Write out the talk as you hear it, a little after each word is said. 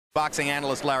Boxing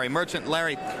analyst Larry Merchant.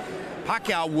 Larry,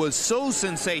 Pacquiao was so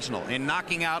sensational in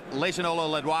knocking out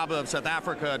Lehlohonolo Ledwaba of South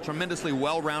Africa, a tremendously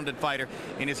well-rounded fighter,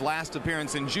 in his last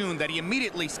appearance in June, that he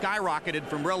immediately skyrocketed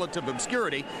from relative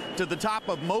obscurity to the top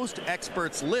of most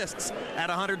experts' lists at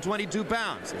 122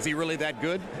 pounds. Is he really that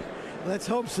good? Let's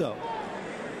hope so.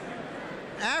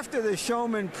 After the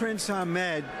showman Prince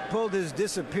Ahmed pulled his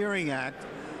disappearing act,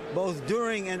 both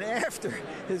during and after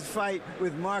his fight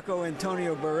with Marco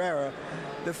Antonio Barrera,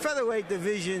 the featherweight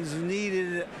divisions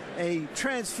needed a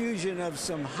transfusion of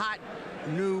some hot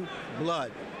new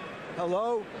blood.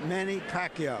 Hello, Manny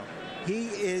Pacquiao. He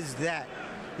is that.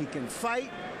 He can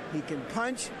fight, he can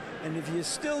punch, and if you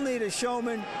still need a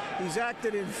showman, he's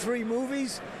acted in 3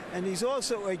 movies, and he's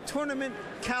also a tournament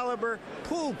caliber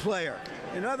pool player.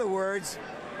 In other words,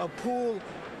 a pool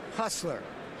hustler.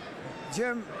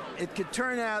 Jim, it could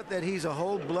turn out that he's a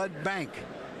whole blood bank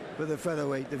for the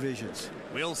featherweight divisions.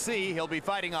 We'll see. He'll be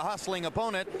fighting a hustling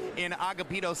opponent in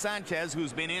Agapito Sanchez,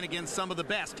 who's been in against some of the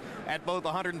best at both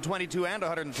 122 and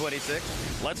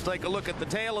 126. Let's take a look at the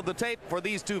tail of the tape for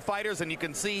these two fighters, and you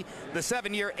can see the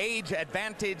 7-year age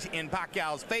advantage in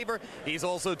Pacquiao's favor. He's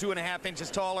also 2.5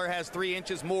 inches taller, has 3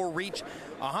 inches more reach,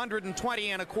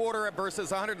 120 and a quarter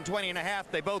versus 120 and a half.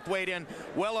 They both weighed in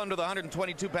well under the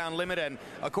 122-pound limit, and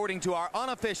according to our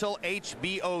unofficial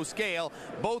HBO scale,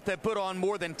 both have put on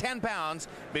more than 10 pounds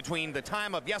between the time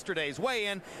of yesterday's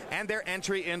weigh-in and their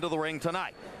entry into the ring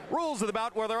tonight. Rules of the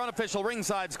bout were their unofficial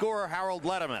ringside scorer, Harold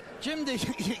Letterman. Jim, the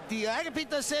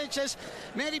Agapito Sanchez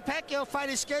Manny Pacquiao fight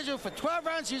is scheduled for 12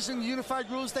 rounds using the unified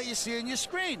rules that you see on your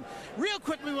screen. Real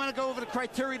quick, we want to go over the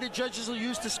criteria the judges will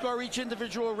use to score each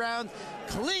individual round: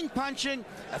 clean punching,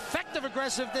 effective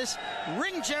aggressiveness,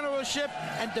 ring generalship,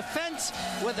 and defense,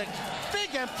 with a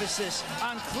big emphasis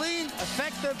on clean,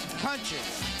 effective punching.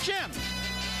 Jim.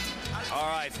 All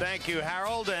right, thank you,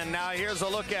 Harold. And now here's a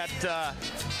look at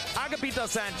Agapito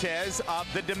Sanchez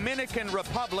of the Dominican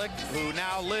Republic, who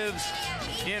now lives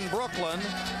in Brooklyn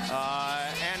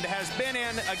and has been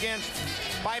in against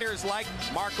fighters like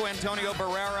Marco Antonio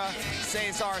Barrera,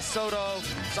 Cesar Soto,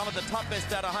 some of the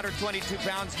toughest at 122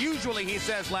 pounds. Usually, he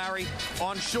says, Larry,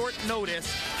 on short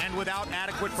notice and without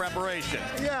adequate preparation.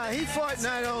 Yeah, he fought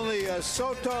not only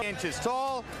Soto, inches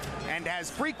tall, and has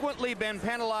frequently been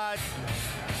penalized.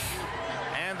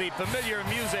 And the familiar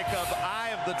music of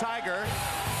Eye of the Tiger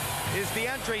is the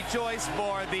entry choice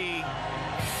for the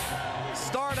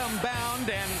stardom-bound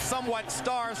and somewhat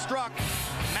star-struck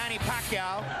Manny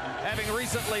Pacquiao, having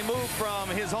recently moved from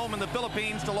his home in the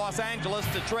Philippines to Los Angeles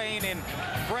to train in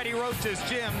Freddie Roach's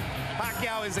gym.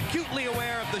 Pacquiao is acutely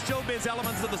aware of the showbiz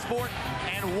elements of the sport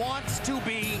and wants to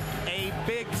be a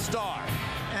big star.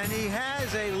 and he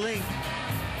has a link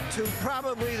to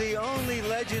probably the only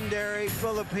legendary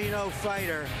Filipino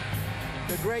fighter,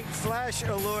 the great Flash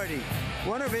Elordi.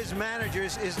 One of his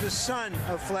managers is the son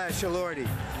of Flash Elordi.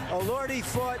 Elordi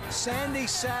fought Sandy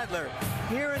Sadler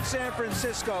here in San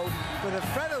Francisco for the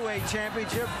featherweight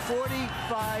championship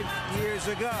 45 years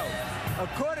ago.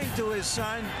 According to his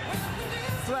son,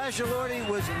 Flash Elordi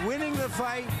was winning the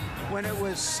fight when it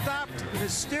was stopped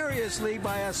mysteriously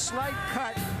by a slight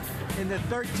cut in the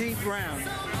 13th round.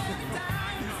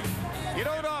 You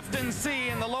don't often see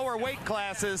in the lower weight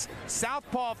classes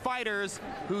southpaw fighters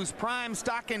whose prime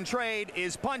stock in trade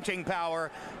is punching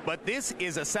power, but this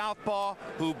is a southpaw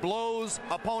who blows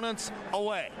opponents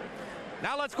away.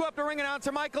 Now let's go up to ring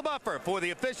announcer Michael Buffer for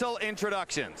the official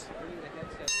introductions.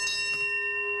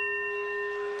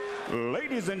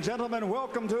 Ladies and gentlemen,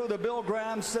 welcome to the Bill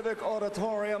Graham Civic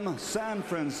Auditorium, San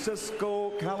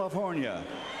Francisco, California,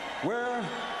 where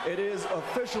it is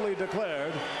officially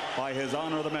declared by His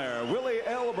Honor the Mayor, Willie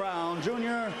L. Brown,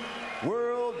 Jr.,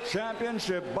 World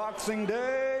Championship Boxing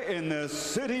Day in the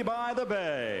city by the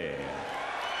bay.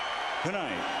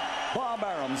 Tonight, Bob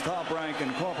Arum's Top Rank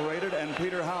Incorporated and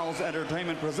Peter Howell's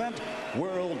Entertainment present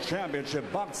World Championship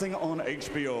Boxing on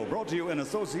HBO, brought to you in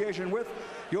association with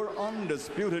your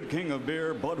undisputed king of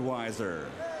beer, Budweiser,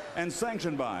 and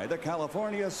sanctioned by the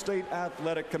California State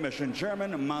Athletic Commission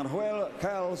Chairman Manuel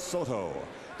Cal Soto.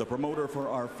 The promoter for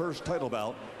our first title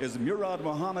bout is Murad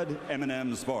Muhammad,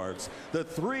 M&M Sports. The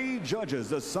 3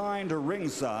 judges assigned to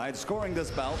ringside scoring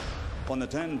this bout on the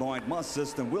 10-point must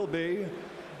system will be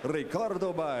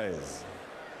Ricardo Baez,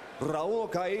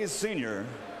 Raul Caiz Sr.,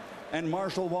 and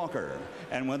Marshall Walker.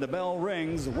 And when the bell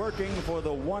rings, working for the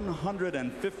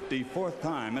 154th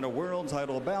time in a world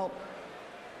title bout,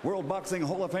 World Boxing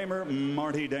Hall of Famer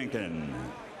Marty Denkin.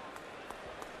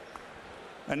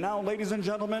 And now, ladies and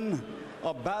gentlemen,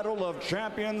 a battle of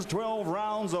champions, 12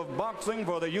 rounds of boxing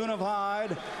for the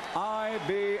unified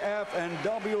IBF and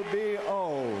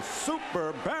WBO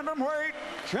Super Bantamweight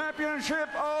Championship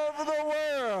of the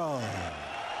World.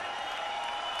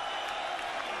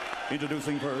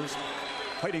 Introducing first,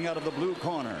 fighting out of the blue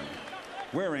corner,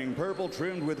 wearing purple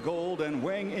trimmed with gold and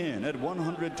weighing in at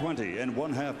 120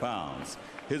 1/2 pounds.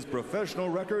 His professional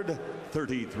record,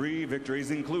 33 victories,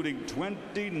 including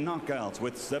 20 knockouts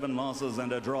with 7 losses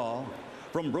and a draw.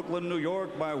 From Brooklyn, New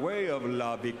York, by way of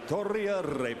La Victoria,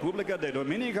 República de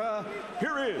Dominica,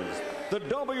 here is the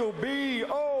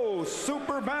WBO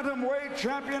Super Bantamweight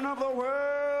Champion of the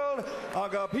World,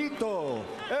 Agapito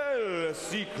El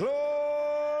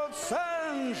Ciclón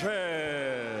Sanchez.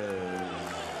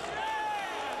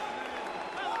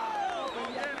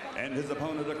 And his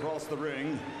opponent across the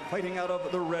ring, fighting out of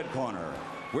the red corner,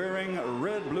 wearing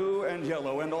red, blue, and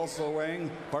yellow, and also weighing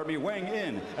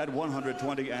in at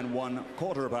 120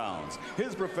 1/4 pounds.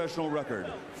 His professional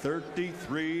record,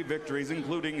 33 victories,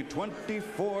 including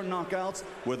 24 knockouts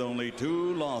with only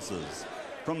 2 losses.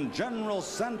 From General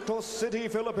Santos City,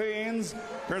 Philippines,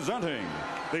 presenting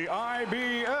the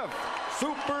IBF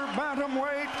Super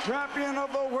Bantamweight Champion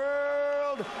of the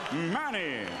World,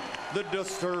 Manny the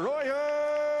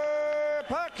Destroyer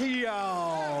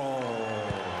Pacquiao.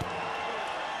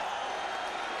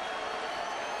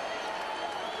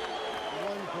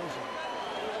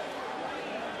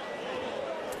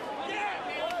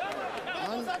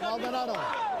 Maldonado.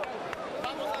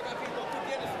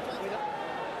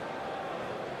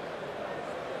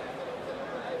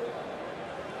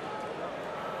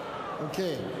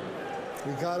 Okay,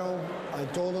 Ricardo, I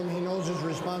told him he knows his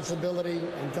responsibility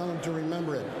and tell him to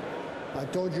remember it. I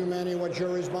told you, Manny, what your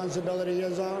responsibility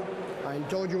is. I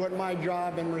told you what my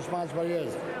job and responsibility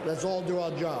is. Let's all do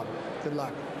our job. Good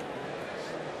luck.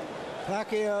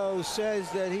 Pacquiao says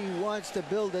that he wants to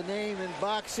build a name in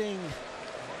boxing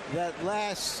that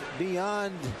lasts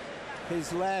beyond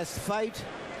his last fight.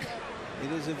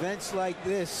 It is events like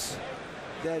this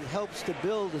that helps to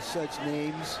build such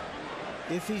names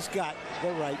if he's got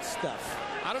the right stuff.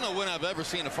 I don't know when I've ever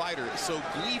seen a fighter so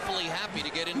gleefully happy to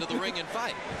get into the ring and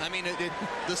fight. I mean,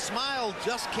 the smile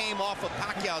just came off of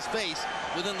Pacquiao's face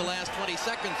within the last 20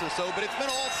 seconds or so, but it's been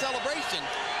all celebration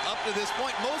up to this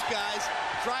point. Most guys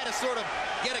try to sort of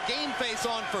get a game face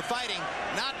on for fighting.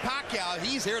 Not Pacquiao.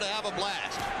 He's here to have a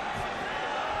blast.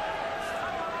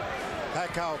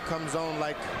 Pacquiao comes on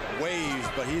like waves,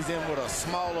 but he's in with a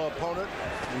smaller opponent.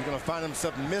 He's going to find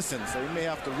himself missing, so he may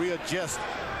have to readjust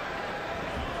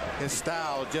his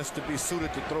style just to be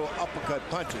suited to throw uppercut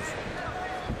punches.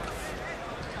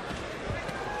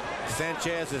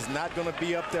 Sanchez is not going to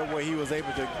be up there where he was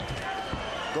able to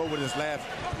go with his last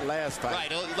fight.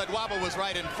 Right, Ledwaba was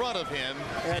right in front of him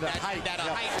at a height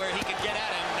height where he could get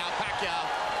at him. Now Pacquiao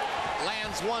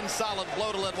lands one solid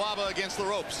blow to Ledwaba against the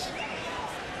ropes.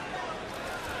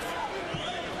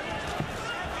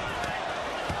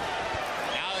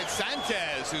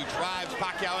 Sanchez, who drives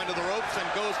Pacquiao into the ropes and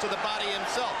goes to the body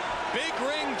himself. Big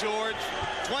ring, George,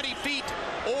 20 feet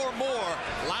or more.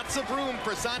 Lots of room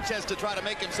for Sanchez to try to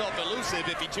make himself elusive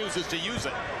if he chooses to use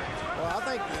it. Well, I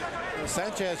think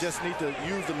Sanchez just needs to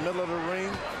use the middle of the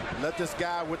ring, let this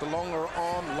guy with the longer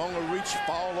arm, longer reach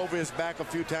fall over his back a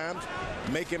few times,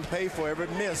 make him pay for every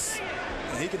miss,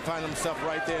 and he can find himself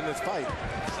right there in this fight.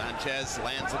 Sanchez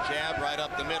lands a jab right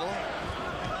up the middle.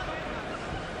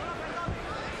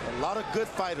 A lot of good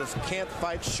fighters can't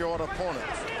fight short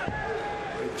opponents.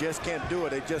 They just can't do it.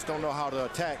 They just don't know how to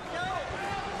attack.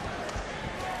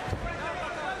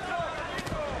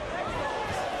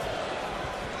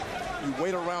 You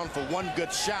wait around for one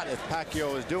good shot, as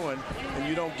Pacquiao is doing, and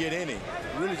you don't get any.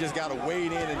 You really just got to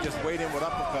wade in and just wade in with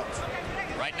uppercuts.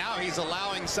 Right now, he's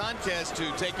allowing Sanchez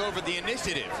to take over the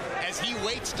initiative as he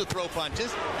waits to throw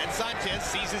punches, and Sanchez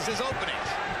seizes his openings.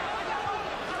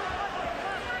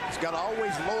 Got to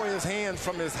always lower his hands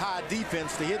from his high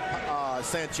defense to hit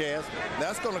Sanchez.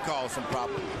 That's going to cause some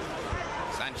problems.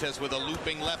 Sanchez with a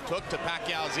looping left hook to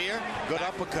Pacquiao's ear. Good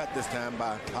uppercut this time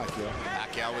by Pacquiao.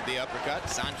 Pacquiao with the uppercut.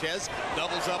 Sanchez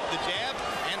doubles up the jab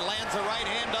and lands a right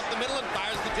hand up the middle and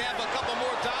fires the jab a couple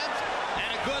more times.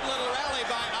 And a good little rally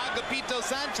by Agapito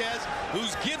Sanchez,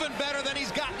 who's given better than he's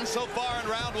gotten so far in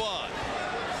round 1.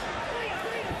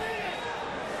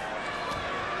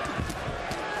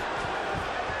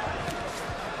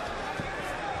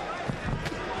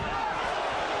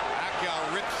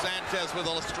 Sanchez with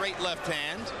a straight left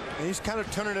hand. And he's kind of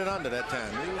turning it under that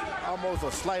time. He was almost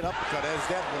a slight uppercut, as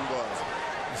that one was.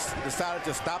 He decided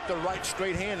to stop the right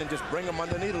straight hand and just bring him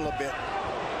underneath a little bit.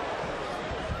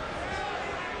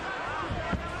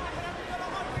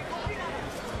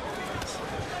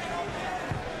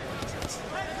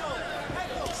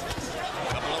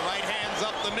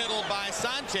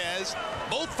 Sanchez.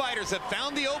 Both fighters have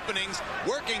found the openings,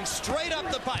 working straight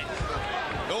up the pipe,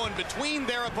 going between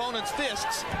their opponent's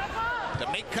fists to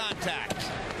make contact.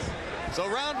 So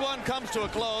round one comes to a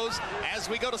close as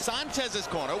we go to Sanchez's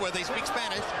corner, where they speak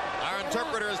Spanish. Our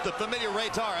interpreter is the familiar Ray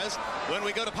Torres. When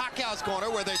we go to Pacquiao's corner,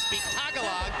 where they speak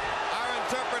Tagalog, our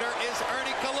interpreter is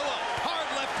Ernie Kalua. Hard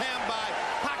left hand by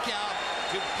Pacquiao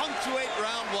to punctuate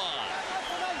round one.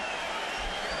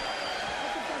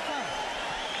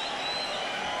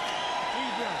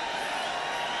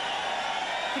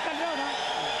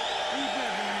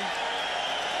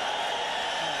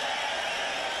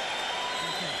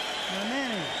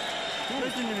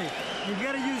 Listen to me. You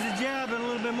got to use the jab a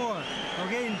little bit more.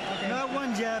 Okay? Not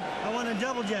one jab. I want a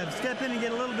double jab. Step in and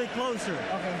get a little bit closer.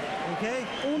 Okay? Okay?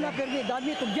 Don't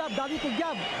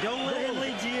let him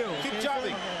lead to you. Keep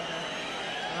jabbing.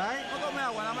 All right?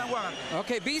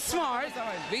 Okay, be smart.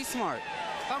 Be smart.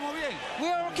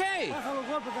 We're okay.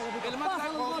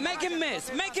 Make him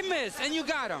miss. Make him miss, and you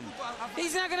got him.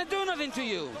 He's not going to do nothing to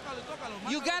you.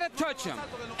 You got to touch him.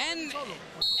 And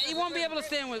he won't be able to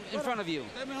stand in front of you.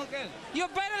 You're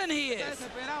better than he is.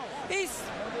 He's...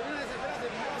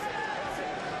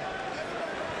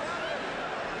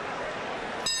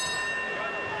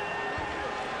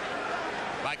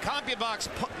 By CompuBox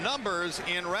numbers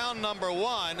in round number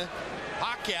one,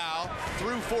 Pacquiao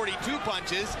threw 42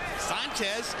 punches,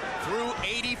 Sanchez threw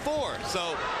 84.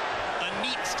 So a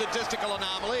neat statistical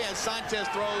anomaly, as Sanchez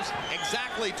throws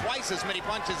exactly twice as many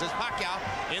punches as Pacquiao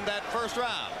in that first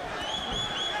round.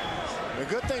 The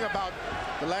good thing about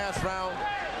the last round,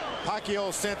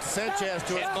 Pacquiao sent Sanchez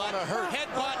to his corner hurt.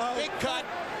 Headbutt, big cut,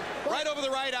 right over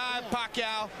the right eye of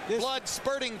Pacquiao, blood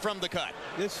spurting from the cut.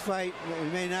 This fight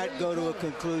may not go to a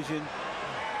conclusion,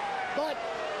 but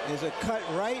there's a cut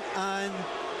right on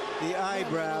the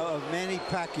eyebrow of Manny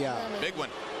Pacquiao. Big one.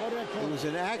 It was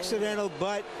an accidental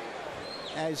butt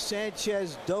as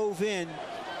Sanchez dove in,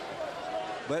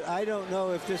 but I don't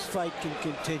know if this fight can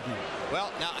continue.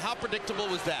 Well, now, how predictable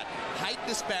was that? Height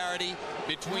disparity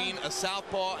between a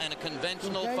southpaw and a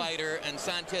conventional fighter, and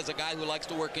Sanchez, a guy who likes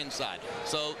to work inside.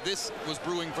 So this was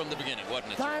brewing from the beginning,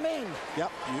 wasn't it? Timing.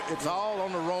 Yep, it's all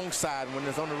on the wrong side. When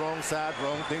it's on the wrong side,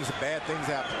 wrong things, bad things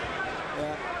happen.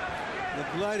 The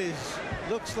blood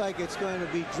looks like it's going to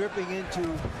be dripping into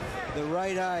the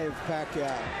right eye of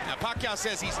Pacquiao. Now, Pacquiao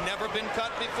says he's never been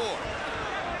cut before.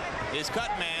 His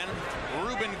cut man,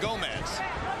 Ruben Gomez.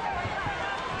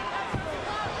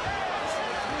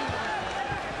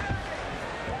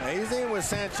 Now, he's in with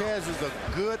Sanchez, is a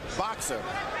good boxer.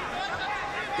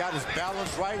 Got his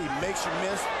balance right, he makes you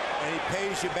miss, and he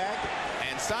pays you back.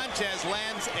 And Sanchez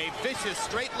lands a vicious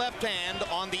straight left hand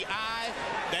on the eye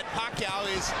that Pacquiao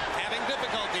is having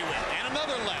difficulty with. And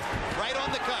another left, right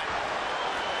on the cut.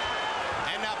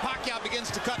 And now Pacquiao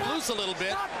begins to cut loose a little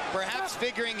bit, perhaps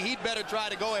figuring he'd better try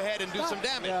to go ahead and do some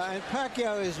damage. Yeah, and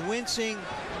Pacquiao is wincing.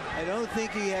 I don't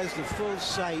think he has the full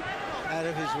sight out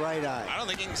of his right eye. I don't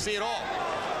think he can see it all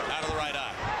out of the right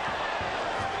eye.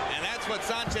 And that's what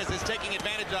Sanchez is taking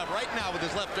advantage of right now with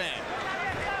his left hand.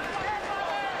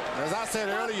 As I said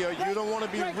earlier, you don't want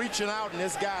to be reaching out and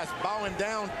this guy's bowing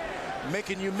down,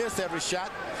 making you miss every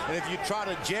shot. And if you try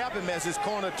to jab him, as his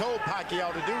corner told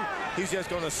Pacquiao to do, he's just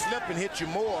going to slip and hit you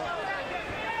more.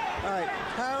 All right,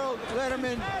 Harold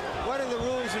Letterman, what are the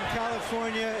rules in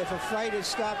California if a fight is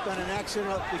stopped on an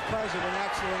accident because of an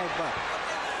accidental butt?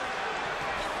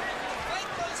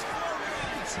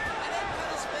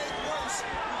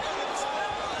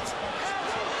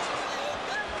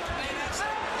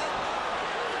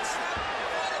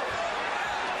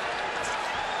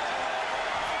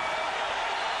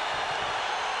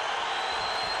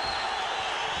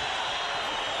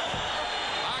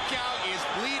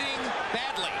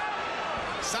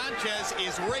 Sanchez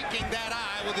is raking that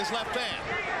eye with his left hand.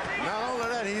 Not only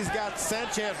that, he's got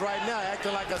Sanchez right now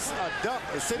acting like a duck,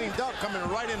 a sitting duck coming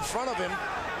right in front of him.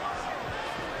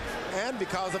 And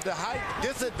because of the height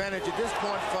disadvantage at this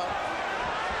point for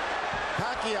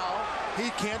Pacquiao,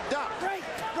 he can't duck. Break,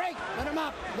 break, let him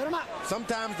up, let him up.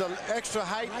 Sometimes the extra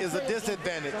height is a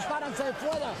disadvantage.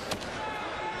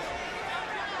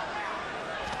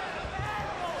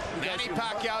 Manny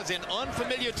Pacquiao's in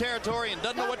unfamiliar territory and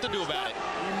doesn't know what to do about it.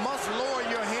 You must lower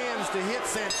your hands to hit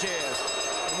Sanchez.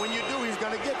 And when you do, he's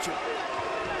going to get you.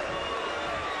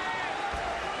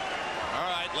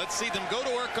 All right, let's see them go to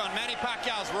work on Manny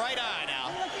Pacquiao's right eye now.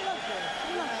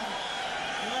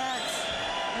 Relax.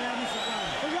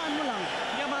 Hayaan mo lang.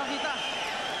 Hindi mo makita.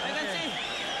 I can see.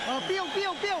 Oh, piyong,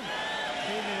 piyong, piyong.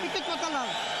 Ikot ko lang.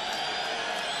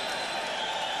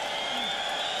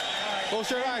 Close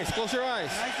your eyes, close your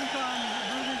eyes. Nice and calm.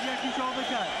 control the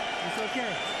cut. It's okay.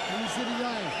 Let me see the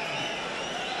eyes.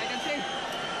 I can see.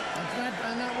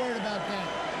 I'm not worried about that.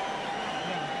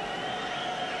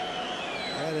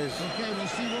 That is. Okay, we'll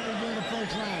see what we do in the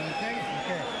first round, okay?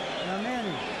 Okay. Now,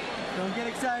 Manny, don't get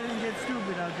excited and get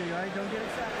stupid out there, all right? Don't get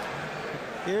excited.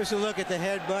 Here's a look at the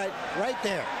headbutt right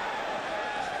there.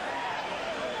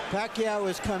 Pacquiao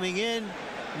was coming in,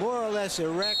 more or less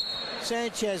erect.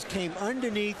 Sanchez came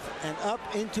underneath and up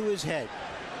into his head.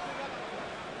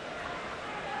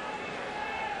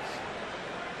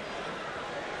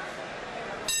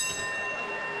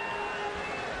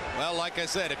 Well, like I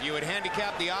said, if you had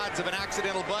handicapped the odds of an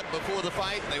accidental butt before the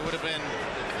fight, they would have been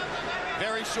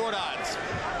very short odds.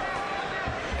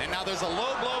 And now there's a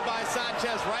low blow by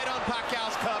Sanchez right on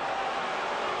Pacquiao's cup.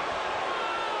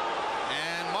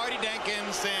 And Marty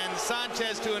Denkin sends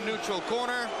Sanchez to a neutral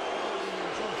corner.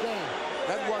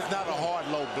 That was not a hard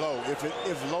low blow.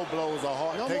 If low blows are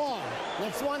hard, no more.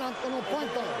 Next one, I'm going to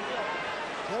point though.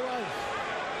 There was.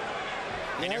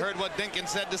 And you heard what Denkin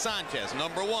said to Sanchez.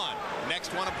 Number one.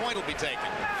 Next one, a point will be taken.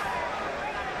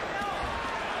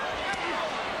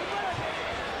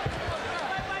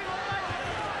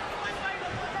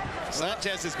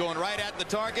 Sanchez is going right at the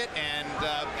target, and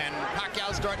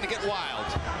Pacquiao's starting to get wild.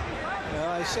 Well,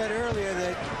 I said earlier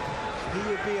that he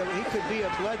could be a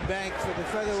blood bank for the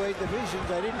featherweight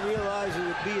divisions. I didn't realize it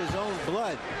would be his own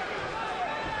blood.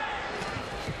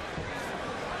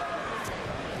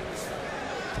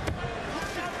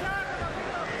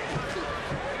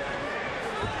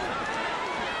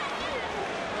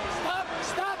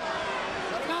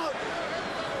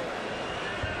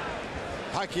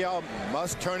 Pacquiao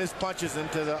must turn his punches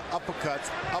into the uppercuts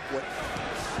upward.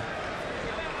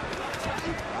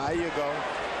 There you go.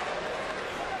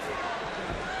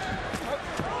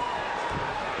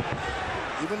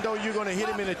 Even though you're going to hit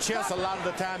him in the chest a lot of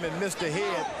the time and miss the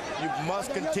head, you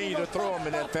must continue to throw him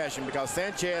in that fashion because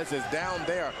Sanchez is down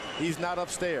there. He's not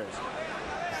upstairs.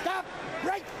 Stop!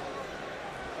 Break!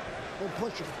 Don't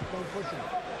push him. Don't push him.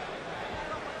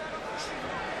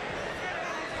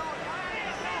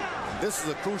 This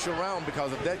is a crucial round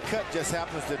because if that cut just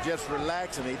happens to just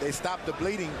relax and they stop the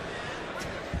bleeding,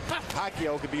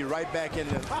 Pacquiao could be right back in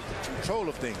the control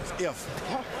of things.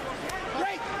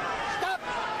 Break! Stop!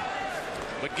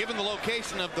 But given the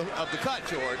location of the cut,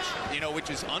 George, you know, which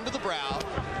is under the brow,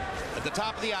 at the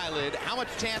top of the eyelid, how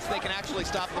much chance they can actually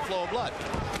stop the flow of blood?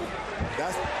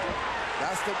 That's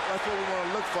what we want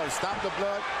to look for. Stop the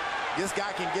blood. This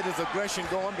guy can get his aggression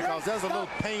going because there's a little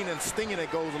pain and stinging that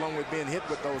goes along with being hit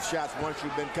with those shots once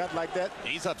you've been cut like that.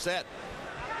 He's upset.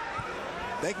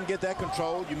 They can get that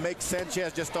control. You make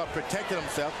Sanchez just start protecting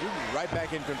himself. You're right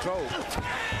back in control.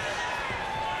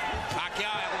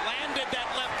 Pacquiao landed that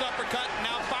left uppercut,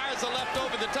 now fires a left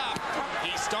over the top.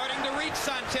 He's starting to reach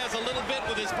Sanchez a little bit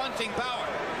with his punching power.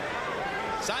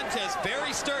 Sanchez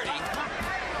very sturdy.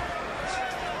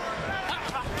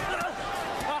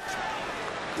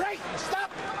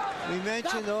 Stop! We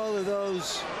mentioned all of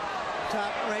those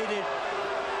top-rated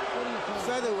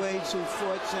featherweights who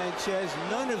fought Sanchez.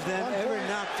 None of them ever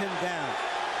knocked him down.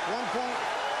 1 point.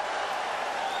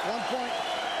 1 point.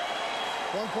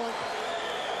 1 point.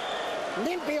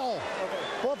 Limpio.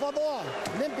 Por favor.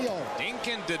 Limpio.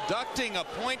 Denkin deducting a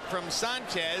point from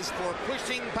Sanchez for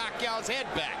pushing Pacquiao's head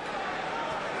back.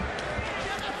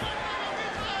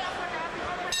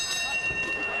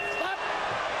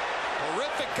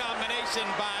 Horrific combination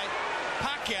by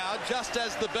Pacquiao just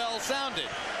as the bell sounded.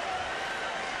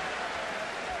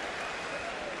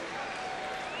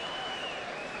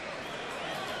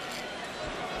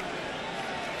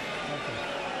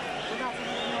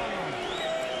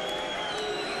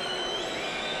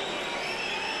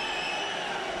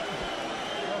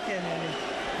 Okay, Manny.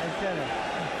 That's better.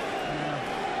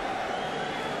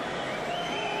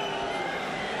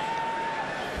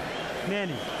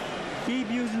 Manny, keep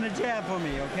using the jab for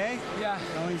me, okay? Yeah.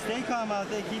 Now, when you stay calm out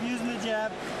there, keep using the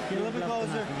jab, get a little bit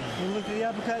closer, and look to the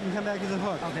uppercut and come back to the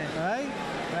hook. Okay. All right?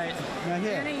 Right. Now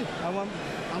here. Manny,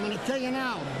 I'm going to tell you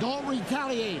now, don't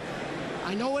retaliate.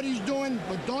 I know what he's doing,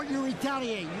 but don't you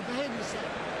retaliate. You behave yourself.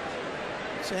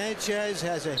 Sanchez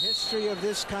has a history of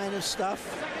this kind of stuff.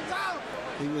 Seconds out.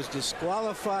 He was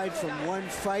disqualified from one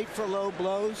fight for low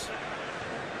blows.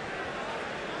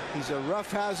 He's a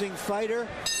roughhousing fighter,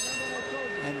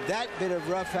 and that bit of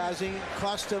roughhousing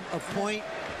cost him a point,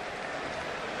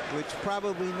 which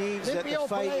probably means that the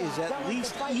fight is at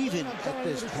least even at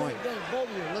this point.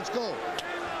 Let's go.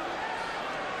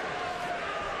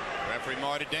 Referee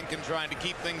Marty Denkin trying to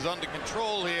keep things under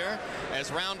control here as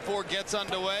round 4 gets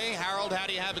underway. Harold, how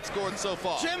do you have it scored so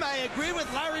far? Jim, I agree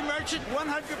with Larry Merchant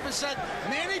 100%.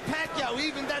 Manny Pacquiao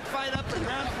evened that fight up in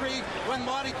round 3 when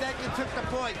Marty Denkin took the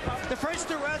point. The first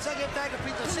 2 rounds I gave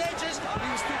Agapito Sanchez. He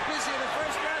was too busy in the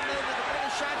first round, landed the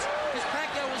better shots because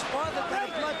Pacquiao was bothered by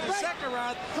the blood the second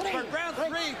round. But round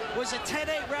 3 was a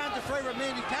 10-8 round in favor of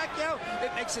Manny Pacquiao. It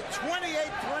makes it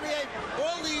 28-28,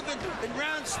 all even in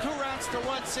rounds, 2 rounds to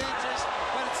 1 Sanchez,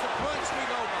 but it's the points we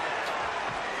go by.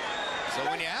 So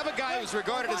when you have a guy who's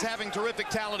regarded as having terrific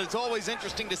talent, it's always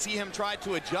interesting to see him try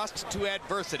to adjust to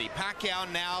adversity. Pacquiao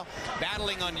now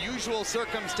battling unusual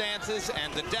circumstances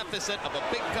and the deficit of a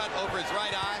big cut over his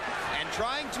right eye and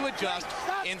trying to adjust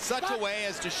in such a way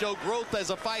as to show growth as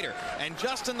a fighter. And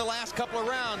just in the last couple of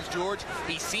rounds, George,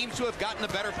 he seems to have gotten a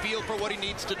better feel for what he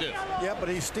needs to do. Yeah, but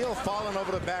he's still falling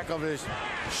over the back of his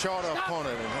shorter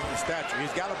opponent in his stature.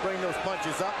 He's got to bring those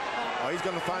punches up or he's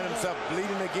going to find himself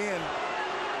bleeding again.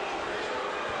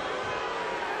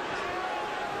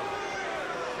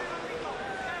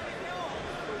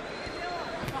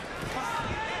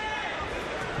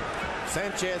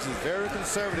 Sanchez is very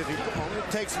conservative. He only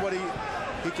takes what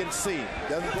he can see.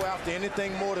 Doesn't go after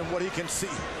anything more than what he can see.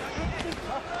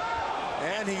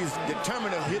 And he's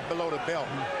determined to hit below the belt.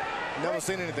 Never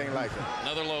seen anything like it.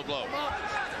 Another low blow.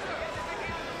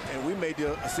 And we may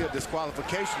see a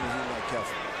disqualification if he's not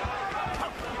careful.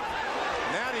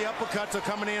 Now the uppercuts are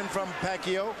coming in from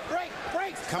Pacquiao.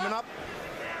 Coming up.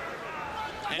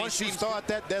 And once you start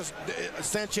that,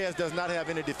 Sanchez does not have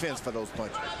any defense for those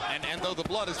punches. And though the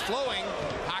blood is flowing,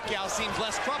 Pacquiao seems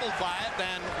less troubled by it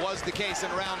than was the case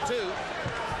in round 2.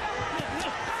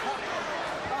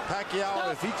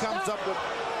 Pacquiao, if he comes up with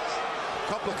a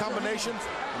couple of combinations,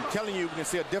 I'm telling you, we can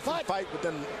see a different fight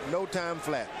within no time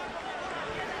flat.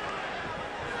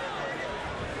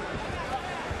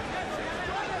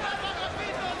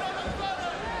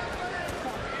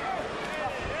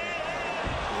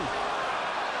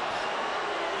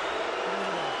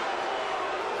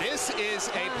 This is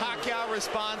a Pacquiao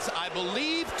response, I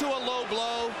believe, to a low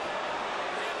blow.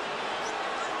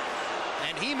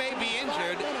 And he may be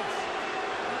injured.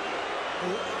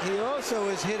 He also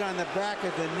is hit on the back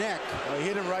of the neck. Well, he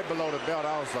hit him right below the belt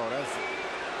also. That's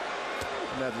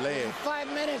that leg. 5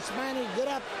 minutes, Manny. Get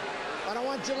up. I don't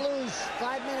want you to lose.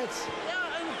 5 minutes.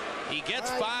 He gets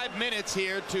 5 minutes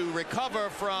here to recover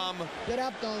from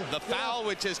the foul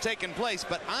which has taken place,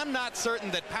 but I'm not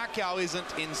certain that Pacquiao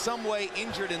isn't in some way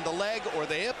injured in the leg or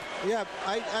the hip. Yeah,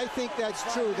 I think that's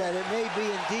true, that it may be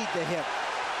indeed the hip.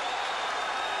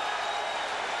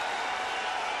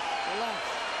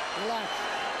 Relax.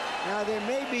 Now there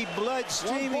may be blood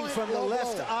streaming from the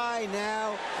left eye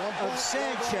now of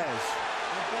Sanchez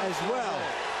as well.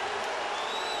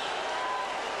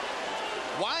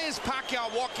 Why is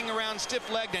Pacquiao walking around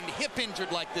stiff-legged and hip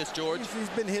injured like this, George? He's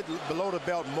been hit below the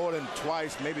belt more than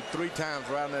twice, maybe 3 times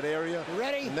around that area.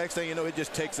 Ready? The next thing you know, it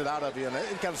just takes it out of you, and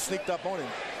it kind of sneaked up on him.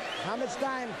 How much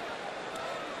time?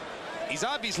 He's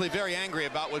obviously very angry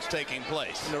about what's taking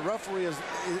place. And the referee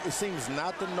it seems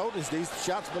not to notice these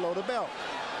shots below the belt.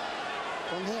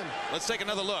 From him. Let's take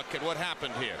another look at what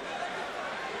happened here.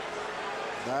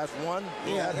 That's one.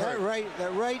 Yeah, that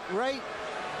right.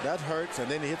 That hurts, and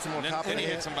then he hits him on top of the head. And he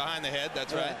hits him behind the head,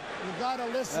 that's right. You gotta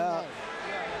listen, though.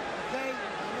 Okay? I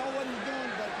know what he's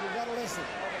doing, but you gotta listen.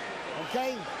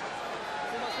 Okay?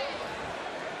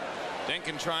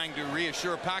 Denkin trying to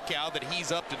reassure Pacquiao that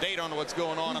he's up to date on what's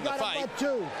going on in the fight.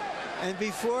 Too. And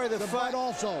before the fight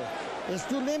also. Es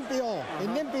tu limpio.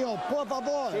 Limpio, por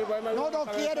favor. No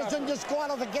quieres en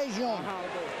disqualification.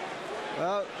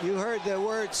 Well, you heard the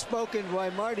words spoken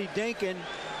by Marty Denkin,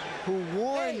 who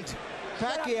warned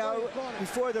Pacquiao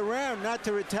before the round not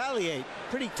to retaliate.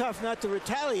 Pretty tough not to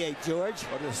retaliate, George.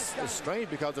 But it's strange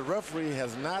because the referee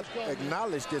has not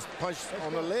acknowledged this punch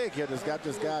on the leg here that's got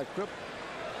this guy crippled.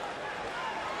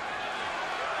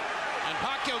 And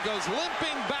Pacquiao goes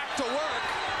limping back to work.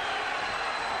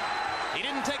 He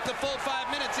didn't take the full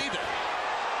 5 minutes either.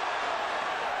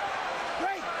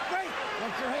 Great.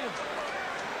 Watch your hands.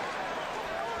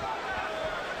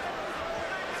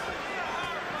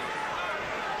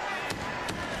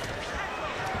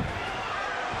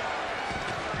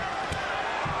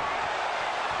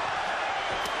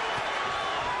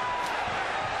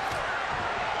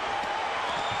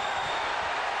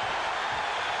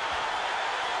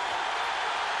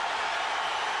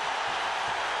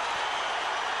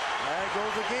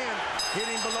 Goes again,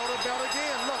 hitting below the belt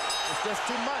again. Look, it's just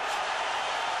too much.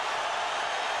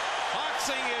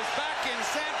 Boxing is back in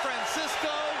San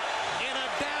Francisco in a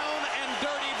down and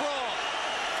dirty brawl.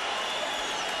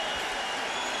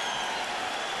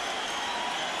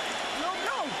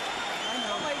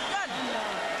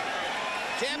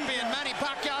 Champion Manny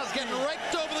Pacquiao is getting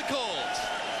raked over the coals.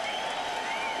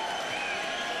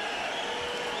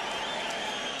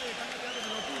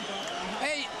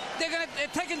 Hey, they're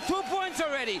taking 2 points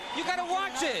already. You gotta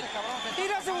watch it. He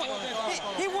doesn't.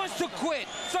 He wants to quit,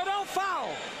 so don't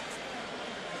foul.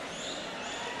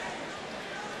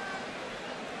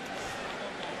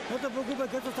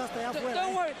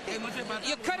 Don't worry.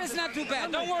 Your cut is not too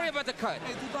bad. Don't worry about the cut.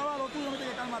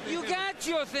 You got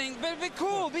your thing, but be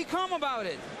cool. Be calm about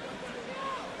it.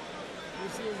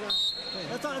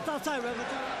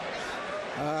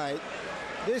 All right.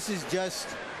 This is just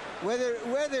whether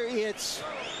it's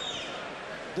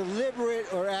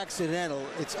deliberate or accidental,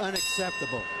 it's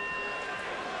unacceptable.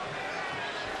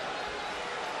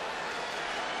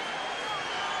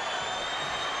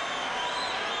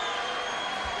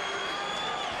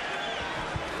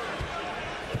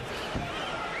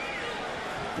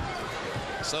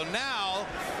 So now,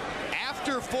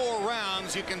 after 4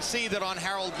 rounds, you can see that on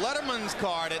Harold Letterman's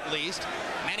card, at least,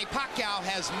 Manny Pacquiao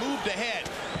has moved ahead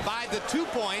by the 2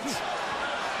 points,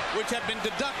 which have been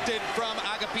deducted from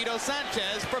Agapito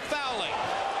Sanchez for fouling.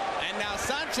 And now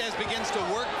Sanchez begins to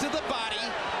work to the body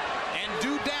and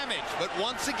do damage. But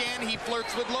once again, he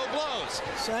flirts with low blows.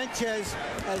 Sanchez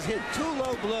has hit 2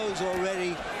 low blows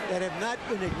already that have not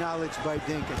been acknowledged by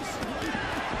Dinkins.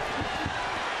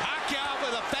 Pacquiao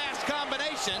with a fast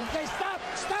combination. Okay, stop.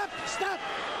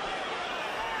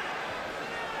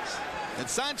 And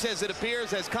Sanchez, it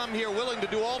appears, has come here willing to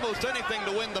do almost anything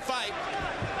to win the fight.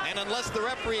 And unless the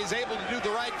referee is able to do the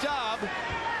right job,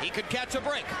 he could catch a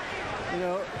break. You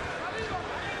know,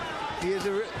 he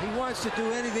wants to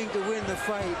do anything to win the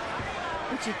fight,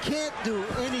 but you can't do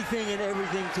anything and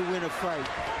everything to win a fight.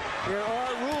 There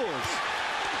are rules.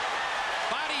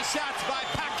 Body shots by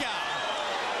Pacquiao.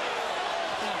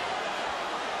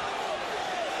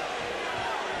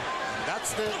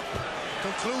 That's the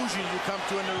conclusion you come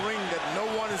to in the ring, that no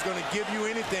one is going to give you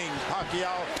anything.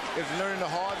 Pacquiao is learning the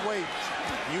hard way.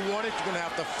 You want it, you're going to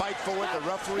have to fight for it. The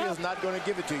referee is not going to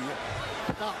give it to you.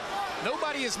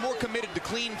 Nobody is more committed to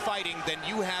clean fighting than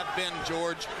you have been,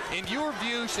 George. In your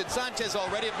view, should Sanchez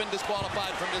already have been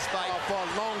disqualified from this fight? For a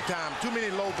long time. Too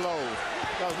many low blows.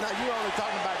 Because now you're only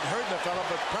talking about hurting a fella,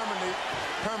 but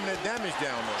permanent damage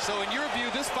down there. So in your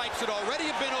view, this fight should already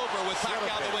have been over with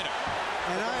Pacquiao the winner.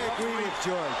 And I agree with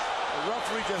George. The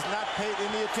referee just not paid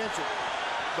any attention.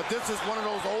 But this is one of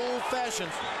those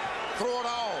old-fashioned throw it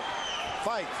all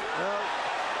fights. Well,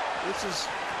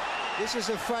 this is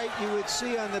a fight you would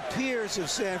see on the piers of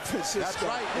San Francisco. That's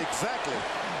right, exactly.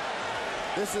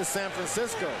 This is San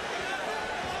Francisco.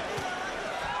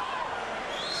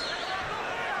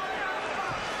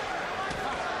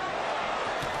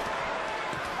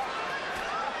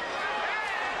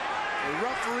 The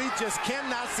referee just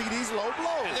cannot see these low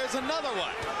blows. And there's another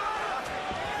one.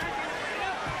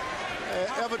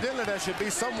 Evidently, there should be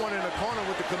someone in the corner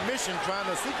with the commission trying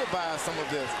to supervise some of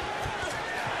this.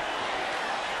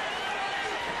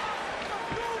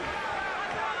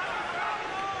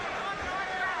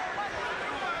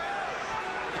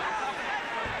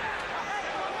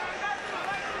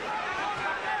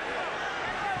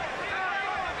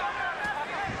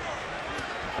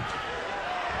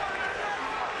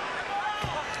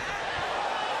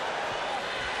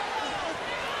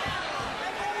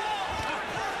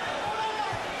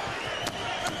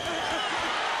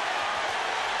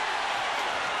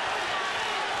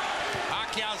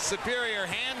 Superior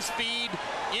hand speed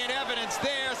in evidence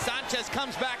there. Sanchez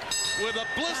comes back with a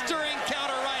blistering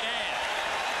counter right hand.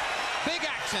 Big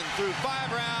action through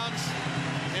 5 rounds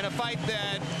in a fight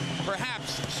that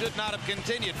perhaps should not have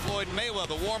continued. Floyd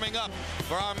Mayweather warming up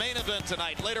for our main event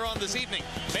tonight. Later on this evening,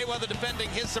 Mayweather defending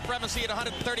his supremacy at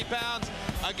 130 pounds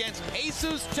against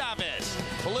Jesus Chavez,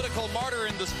 political martyr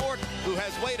in the sport who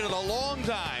has waited a long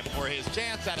time for his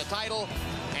chance at a title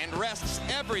and rests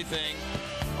everything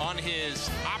on his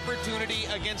opportunity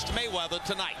against Mayweather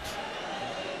tonight.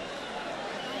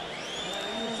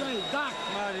 He's got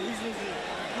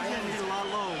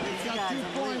 2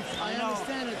 points. I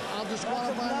understand it. I'll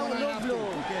disqualify when I have to.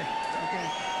 Okay.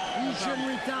 You shouldn't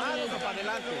retaliate.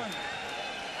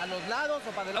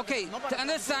 Okay, on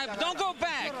this side, don't go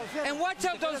back. And watch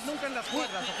out those.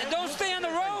 Don't stay on the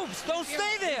ropes. Don't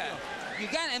stay there. You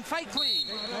got it, and fight clean.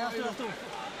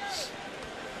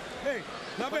 Hey,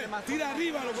 tira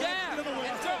arriba. Yeah, and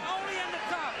throw only on the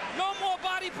top. No more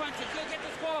body punches. You'll get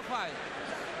disqualified.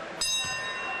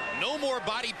 No more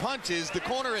body punches. The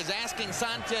corner is asking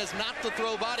Sanchez not to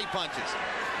throw body punches.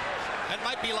 That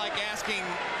might be like asking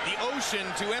the ocean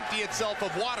to empty itself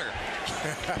of water.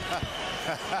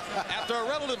 After a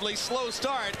relatively slow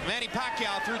start, Manny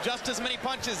Pacquiao threw just as many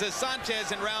punches as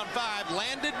Sanchez in round 5,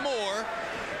 landed more,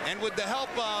 and with the help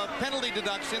of penalty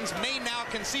deductions, may now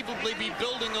conceivably be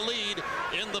building a lead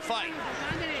in the fight.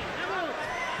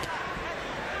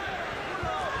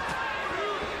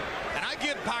 And I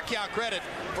give Pacquiao credit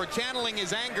for channeling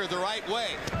his anger the right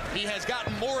way. He has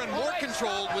gotten more and more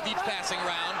controlled with each passing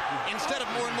round instead of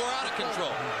more and more out of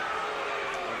control.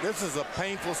 This is a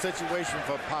painful situation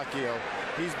for Pacquiao.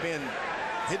 He's been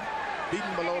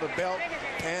beaten below the belt,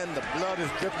 and the blood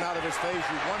is dripping out of his face.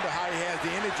 You wonder how he has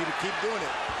the energy to keep doing it.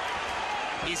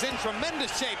 He's in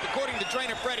tremendous shape. According to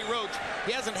trainer Freddie Roach,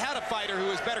 he hasn't had a fighter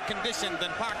who is better conditioned than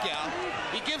Pacquiao.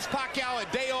 He gives Pacquiao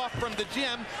a day off from the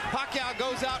gym. Pacquiao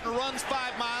goes out and runs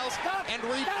 5 miles and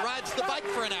rides the bike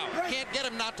for an hour. Can't get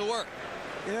him not to work.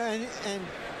 Yeah, and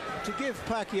to give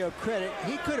Pacquiao credit,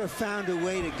 he could have found a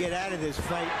way to get out of this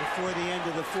fight before the end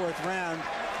of the 4th round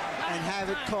and have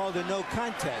it called a no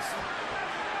contest.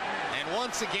 And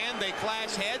once again, they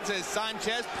clash heads as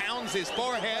Sanchez pounds his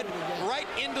forehead right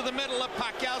into the middle of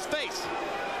Pacquiao's face.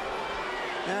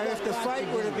 Now, if the fight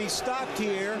were to be stopped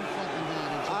here,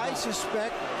 I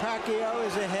suspect Pacquiao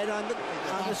is ahead on the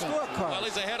scorecard. Well,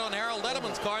 he's ahead on Harold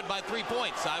Lederman's card by 3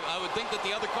 points. I would think that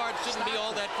the other cards shouldn't be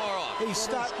all that far off. He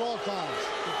stopped.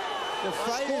 The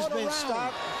fight has been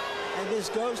stopped, and this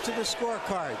goes to the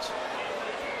scorecards.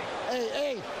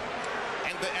 Hey.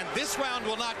 And this round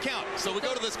will not count. So we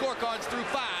go to the scorecards through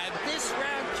 5. This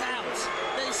round counts.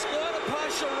 They score the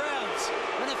partial rounds.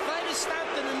 When a fight is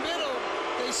stopped in the middle,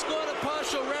 they score the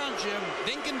partial round, Jim.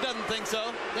 Dinkin doesn't think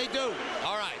so. They do.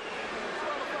 All right.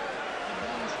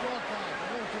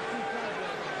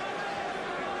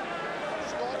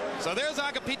 So there's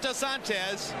Agapito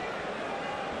Sanchez,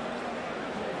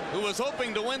 who was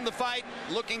hoping to win the fight,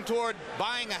 looking toward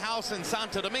buying a house in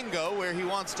Santo Domingo, where he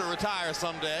wants to retire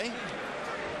someday.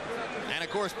 And, of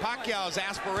course, Pacquiao's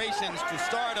aspirations to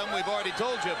stardom, we've already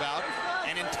told you about.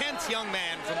 An intense young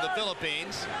man from the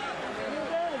Philippines.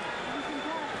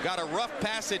 Got a rough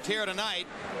passage here tonight.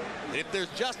 If there's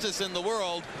justice in the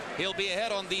world, he'll be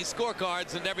ahead on these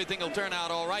scorecards, and everything will turn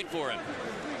out all right for him.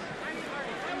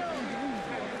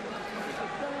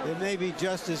 There may be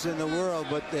justice in the world,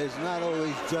 but there's not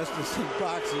always justice in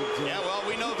boxing, Jim. Yeah, well,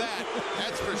 we know that.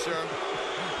 That's for sure.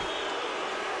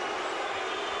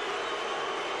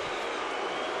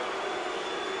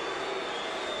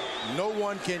 No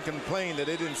one can complain that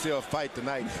they didn't see a fight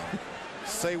tonight.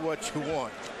 Say what you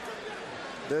want.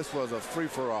 This was a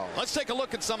free-for-all. Let's take a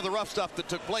look at some of the rough stuff that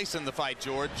took place in the fight,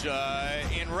 George.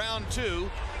 In round 2,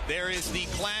 there is the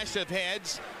clash of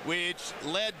heads, which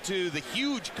led to the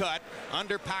huge cut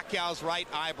under Pacquiao's right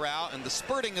eyebrow and the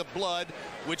spurting of blood,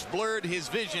 which blurred his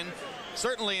vision,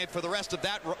 certainly for the rest of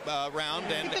that round,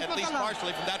 and at least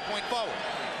partially from that point forward.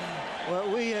 What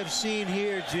we have seen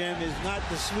here, Jim, is not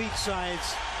the sweet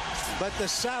science, but the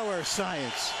sour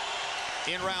science.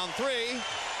 In round 3,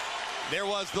 there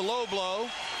was the low blow,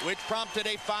 which prompted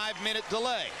a 5-minute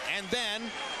delay. And then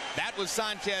that was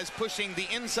Sanchez pushing the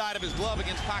inside of his glove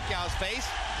against Pacquiao's face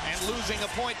and losing a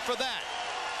point for that.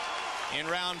 In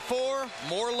round 4,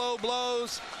 more low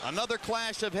blows, another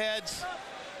clash of heads,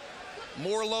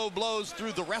 more low blows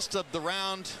through the rest of the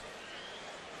round.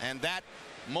 And that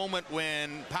moment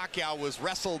when Pacquiao was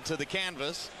wrestled to the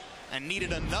canvas and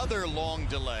needed another long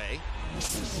delay.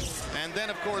 And then,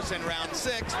 of course, in round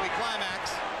 6, we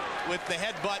climax with the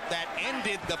headbutt that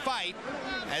ended the fight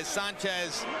as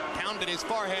Sanchez pounded his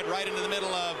forehead right into the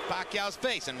middle of Pacquiao's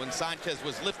face. And when Sanchez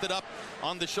was lifted up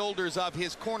on the shoulders of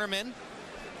his cornermen,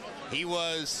 he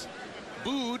was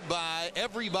booed by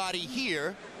everybody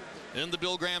here in the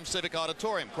Bill Graham Civic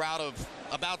Auditorium. Crowd of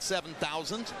about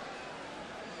 7,000.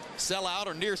 Sellout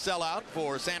or near sellout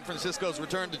for San Francisco's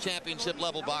return to championship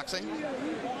level boxing.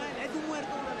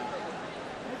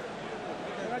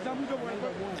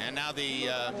 And now the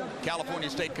California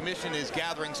State Commission is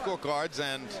gathering scorecards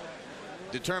and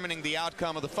determining the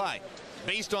outcome of the fight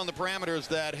based on the parameters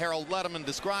that Harold Lederman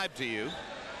described to you,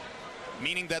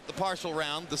 meaning that the partial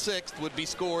round, the 6th, would be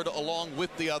scored along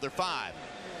with the other 5.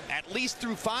 At least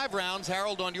through 5 rounds,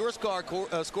 Harold, on your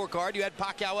scorecard, you had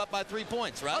Pacquiao up by 3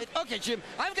 points, right? Okay, Jim.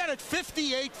 I've got it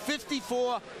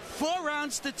 58-54, 4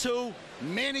 rounds to 2,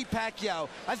 Manny Pacquiao.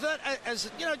 I thought,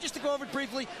 as you know, just to go over it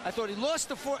briefly, I thought he lost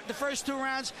the first 2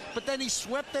 rounds, but then he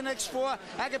swept the next 4.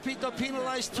 Agapito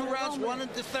penalized 2 rounds, 1 in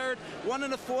the 3rd, 1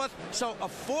 in the 4th. So a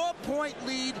 4-point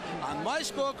lead on my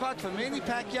scorecard for Manny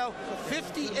Pacquiao,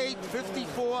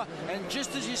 58-54. And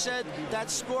just as you said,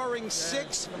 that's scoring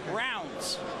 6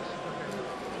 rounds.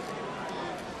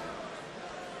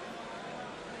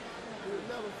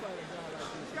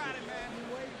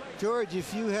 George,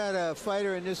 if you had a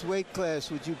fighter in this weight class,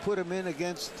 would you put him in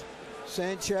against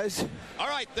Sanchez? All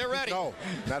right, they're ready. No,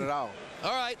 not at all.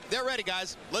 All right, they're ready,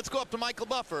 guys. Let's go up to Michael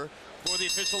Buffer for the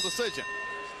official decision.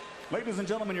 Ladies and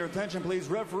gentlemen, your attention, please.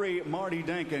 Referee Marty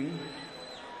Danking,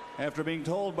 after being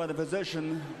told by the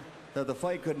physician that the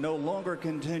fight could no longer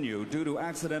continue due to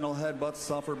accidental headbutts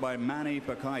suffered by Manny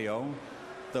Pacquiao,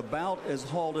 the bout is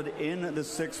halted in the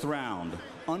 6th round.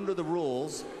 Under the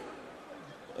rules,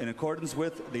 in accordance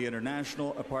with the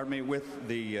with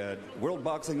the World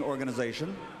Boxing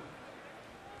Organization,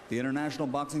 the International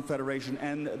Boxing Federation,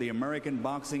 and the American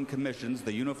Boxing Commission's,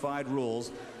 the unified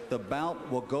rules, the bout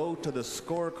will go to the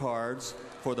scorecards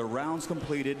for the rounds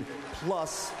completed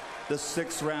plus the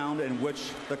 6th round in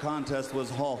which the contest was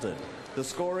halted. The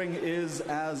scoring is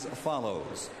as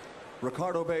follows.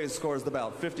 Ricardo Baez scores the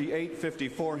bout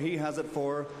 58-54. He has it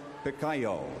for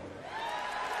Pacquiao.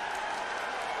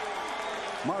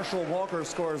 Marshall Walker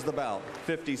scores the bout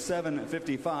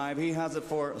 57-55. He has it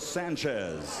for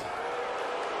Sanchez.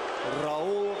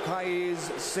 Raul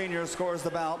Caiz Sr. scores the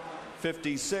bout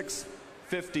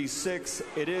 56-56.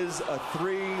 It is a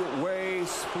 3-way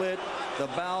split. The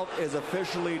bout is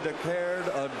officially declared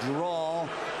a draw.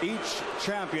 Each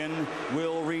champion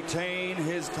will retain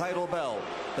his title belt.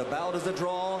 The bout is a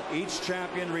draw. Each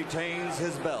champion retains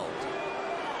his belt.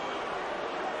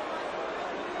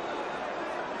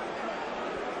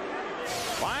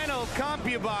 Final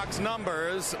CompuBox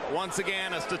numbers. Once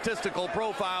again, a statistical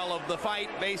profile of the fight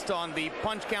based on the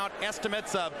punch count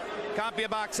estimates of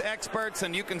CompuBox experts,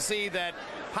 and you can see that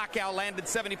Pacquiao landed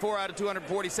 74 out of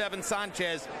 247.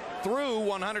 Sanchez threw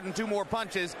 102 more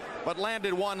punches, but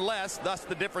landed 1 less, thus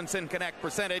the difference in connect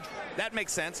percentage. That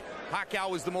makes sense.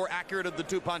 Pacquiao was the more accurate of the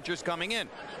 2 punchers coming in.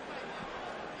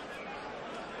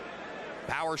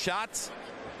 Power shots,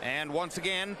 and once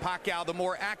again, Pacquiao the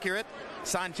more accurate.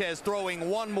 Sanchez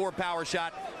throwing 1 more power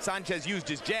shot. Sanchez used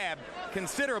his jab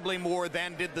considerably more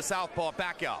than did the southpaw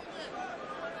Pacquiao.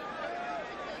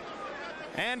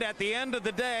 And at the end of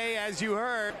the day, as you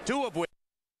heard, 2 of which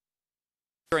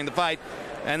during the fight,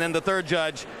 and then the 3rd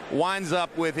judge winds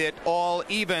up with it all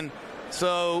even.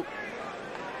 So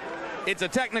it's a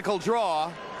technical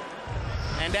draw,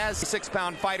 and as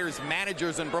 6-pound fighters,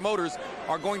 managers, and promoters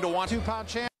are going to want 2-pound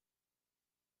champ.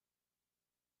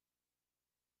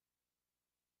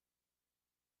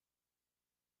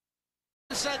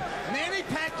 Said Manny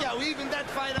Pacquiao evened that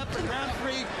fight up in round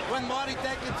 3 when Marty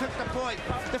Danking took the point.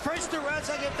 The first 2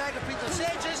 rounds I gave Agapito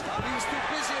Sanchez. He was too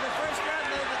busy in the first round,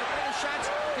 landed the better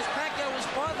shots because Pacquiao was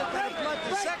bothered by the blood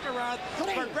in the second round.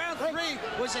 But round 3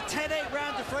 was a 10-8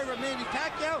 round in favor of Manny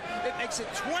Pacquiao. It makes it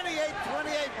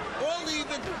 28-28, all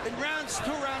even in rounds,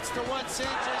 2 rounds to 1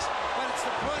 Sanchez. But it's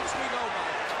the points we go by.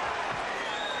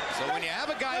 So when you have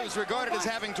a guy who's regarded as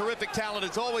having terrific talent,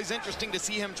 it's always interesting to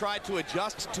see him try to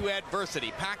adjust to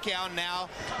adversity. Pacquiao now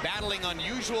battling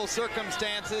unusual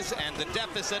circumstances and the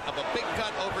deficit of a big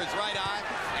cut over his right eye,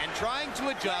 and trying to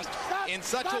adjust in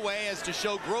such a way as to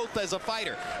show growth as a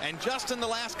fighter. And just in the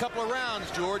last couple of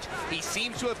rounds, George, he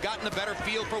seems to have gotten a better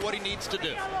feel for what he needs to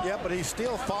do. Yeah, but he's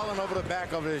still falling over the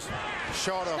back of his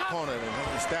shorter opponent in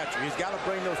his stature. He's got to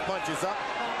bring those punches up,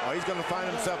 or he's going to find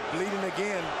himself bleeding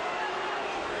again.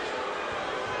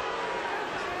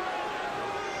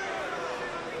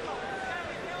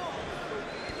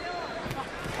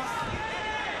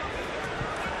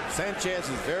 Sanchez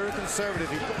is very conservative.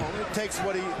 He only takes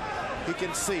what he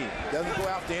can see. Doesn't go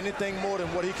after anything more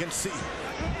than what he can see.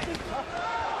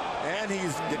 And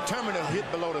he's determined to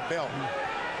hit below the belt.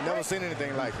 Never seen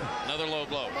anything like it. Another low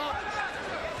blow.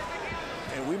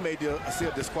 And we may see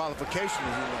a disqualification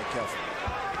if he's not careful.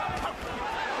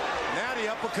 Now the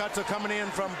uppercuts are coming in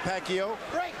from Pacquiao.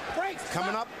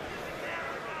 Coming up.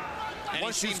 And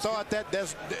once you start that,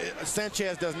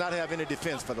 Sanchez does not have any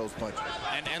defense for those punches.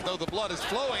 And though the blood is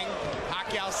flowing,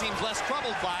 Pacquiao seems less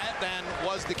troubled by it than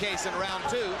was the case in round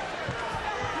 2.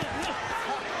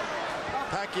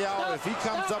 Pacquiao, if he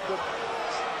comes up with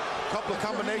a couple of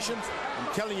combinations, I'm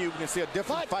telling you, we can see a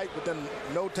different fight within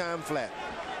no time flat.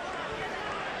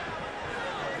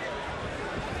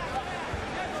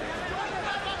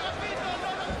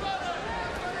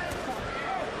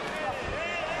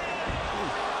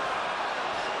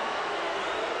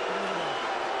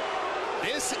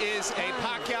 This is a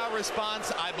Pacquiao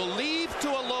response, I believe, to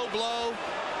a low blow.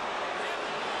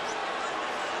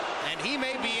 And he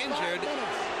may be injured.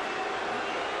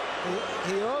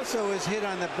 He also is hit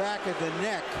on the back of the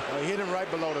neck. He hit him right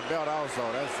below the belt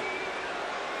also. That's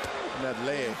that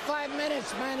leg. 5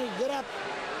 minutes, Manny. Get up.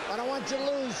 I don't want you to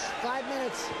lose. 5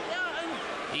 minutes.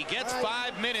 He gets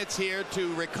 5 minutes here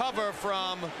to recover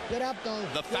from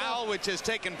the foul which has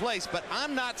taken place, but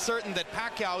I'm not certain that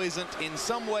Pacquiao isn't in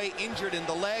some way injured in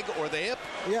the leg or the hip.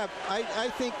 Yeah, I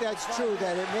think that's true,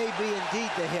 that it may be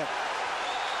indeed the hip.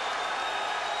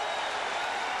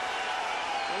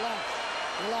 Relax,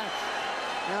 relax.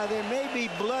 Now there may be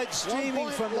blood streaming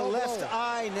from the left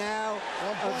eye now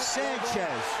of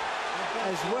Sanchez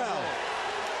as well.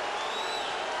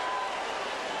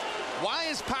 Why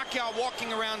is Pacquiao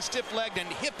walking around stiff-legged and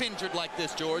hip-injured like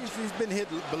this, George? He's been hit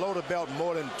below the belt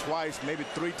more than twice, maybe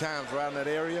 3 times around that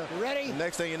area. Ready? The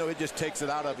next thing you know, it just takes it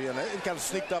out of you, and it kind of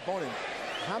sneaked up on him.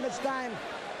 How much time?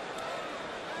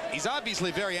 He's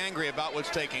obviously very angry about what's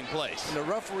taking place. And the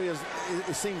referee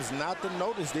it seems not to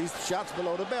notice these shots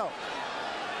below the belt.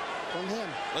 From him.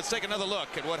 Let's take another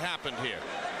look at what happened here.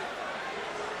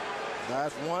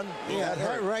 That's one. Yeah,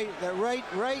 that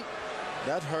right.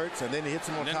 That hurts, and then he hits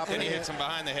him on top of the head. Then he hits him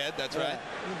behind the head, that's right.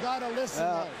 You gotta listen,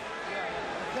 though.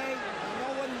 Okay? I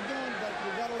know what he's doing, but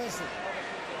you gotta listen.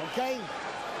 Okay?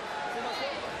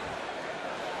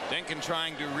 Denkin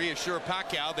trying to reassure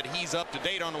Pacquiao that he's up to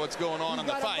date on what's going on in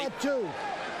the fight.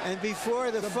 And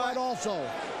before the fight also.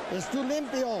 Es tu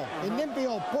limpio.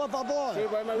 Limpio, por favor.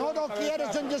 No lo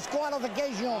quieres en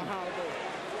disqualification.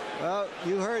 Well,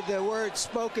 you heard the words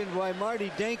spoken by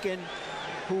Marty Denkin,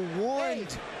 who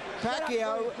warned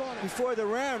Pacquiao before the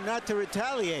round not to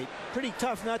retaliate. Pretty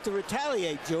tough not to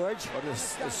retaliate, George. But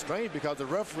it's strange because the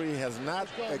referee has not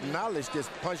acknowledged this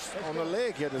punch on the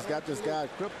leg here that's got this guy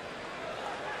crippled.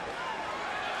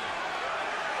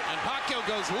 And Pacquiao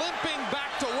goes limping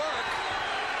back to work.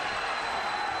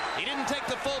 He didn't take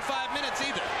the full 5 minutes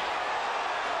either.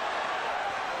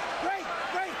 Great.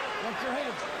 Watch your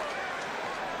head.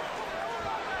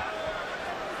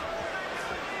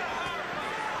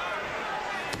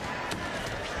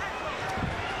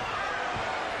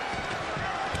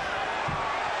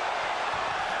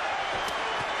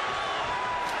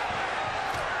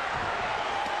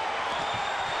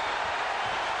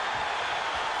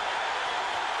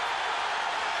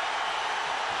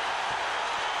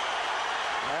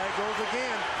 Goes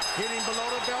again, hitting below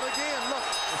the belt again. Look,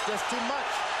 it's just too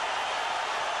much.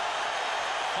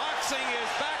 Boxing is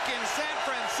back in San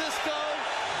Francisco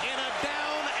in a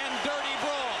down and dirty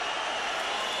brawl.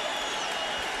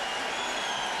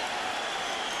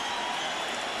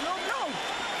 No.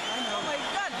 Oh my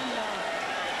God.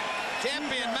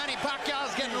 Champion Manny Pacquiao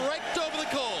is getting raked over the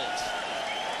coals.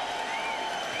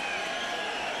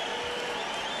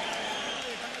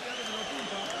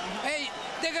 Hey,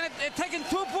 they're taking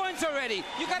 2 points already.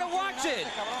 You gotta watch it.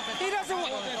 He doesn't.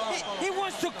 He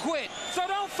wants to quit, so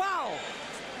don't foul.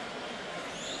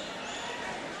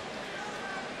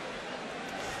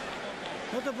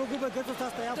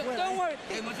 Don't worry.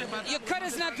 Your cut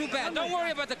is not too bad. Don't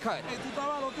worry about the cut.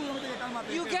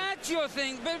 You got your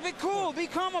thing, but be cool. Be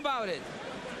calm about it.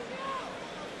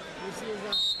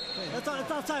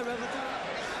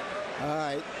 All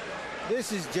right.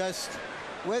 This is just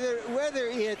whether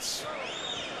it's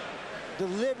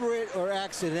deliberate or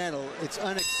accidental, it's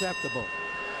unacceptable.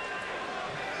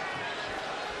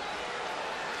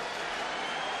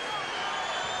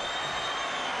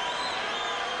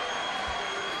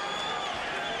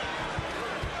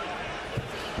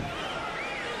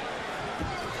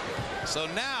 So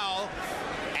now,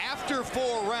 after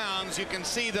 4 rounds, you can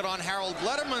see that on Harold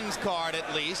Letterman's card,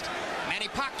 at least, Manny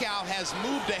Pacquiao has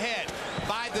moved ahead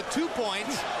by the 2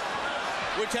 points,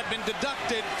 which have been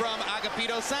deducted from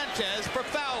Agapito Sanchez for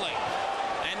fouling.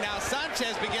 And now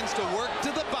Sanchez begins to work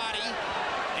to the body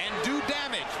and do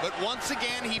damage. But once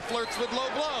again, he flirts with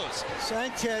low blows.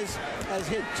 Sanchez has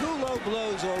hit 2 low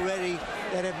blows already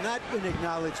that have not been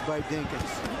acknowledged by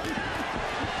Dinkins.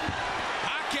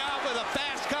 Pacquiao with a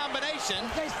fast combination.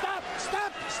 Okay, stop.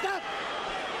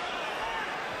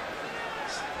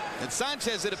 And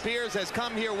Sanchez, it appears, has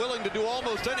come here willing to do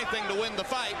almost anything to win the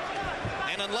fight.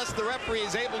 And unless the referee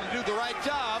is able to do the right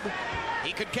job,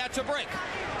 he could catch a break.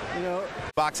 You know,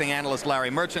 boxing analyst Larry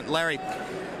Merchant. Larry,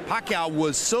 Pacquiao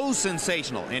was so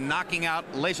sensational in knocking out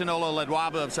Lehlohonolo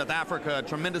Ledwaba of South Africa, a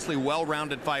tremendously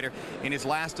well-rounded fighter, in his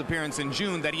last appearance in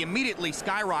June, that he immediately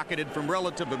skyrocketed from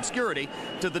relative obscurity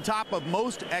to the top of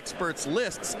most experts'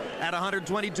 lists at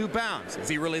 122 pounds. Is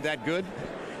he really that good?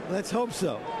 let's hope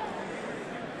so.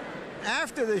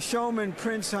 After the showman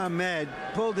Prince Ahmed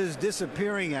pulled his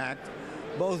disappearing act,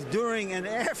 both during and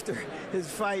after his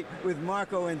fight with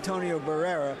Marco Antonio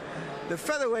Barrera, the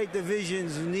featherweight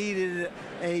divisions needed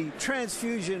a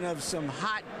transfusion of some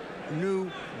hot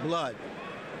new blood.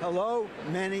 Hello,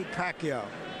 Manny Pacquiao.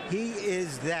 He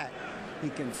is that. He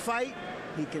can fight,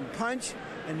 he can punch,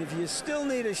 and if you still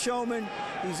need a showman,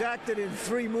 he's acted in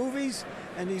 3 movies,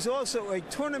 and he's also a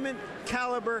tournament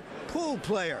caliber pool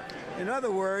player. In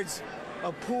other words,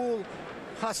 a pool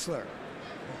hustler.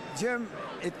 Jim,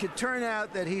 it could turn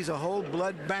out that he's a whole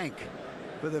blood bank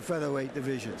for the featherweight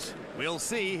divisions. We'll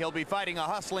see. He'll be fighting a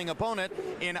hustling opponent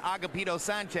in Agapito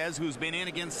Sanchez, who's been in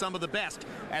against some of the best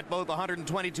at both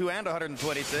 122 and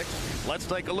 126. Let's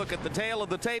take a look at the tail of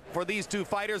the tape for these two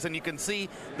fighters, and you can see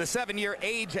the 7-year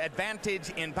age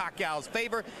advantage in Pacquiao's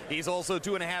favor. He's also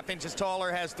 2.5 inches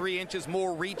taller, has 3 inches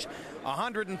more reach,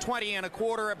 120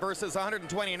 1/4 versus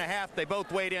 120 1/2. They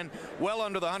both weighed in well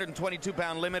under the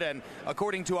 122-pound limit, and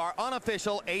according to our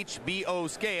unofficial HBO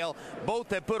scale, both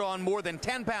have put on more than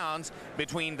 10 pounds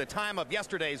between the time of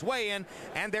yesterday's weigh-in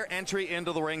and their entry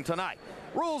into the ring tonight.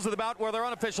 Rules of the bout were their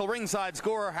unofficial ringside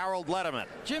scorer, Harold Letterman.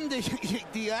 Jim, the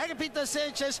Agapito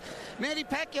Sanchez, Manny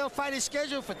Pacquiao fight is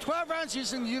scheduled for 12 rounds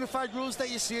using the unified rules that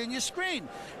you see on your screen.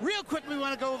 Real quick, we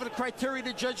want to go over the criteria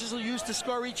the judges will use to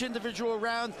score each individual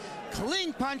round.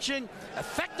 Clean punching,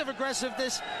 effective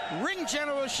aggressiveness, ring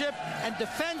generalship, and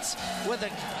defense with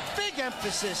a big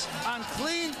emphasis on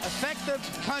clean, effective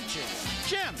punching.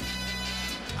 Jim.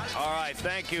 All right,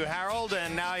 thank you, Harold.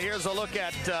 And now here's a look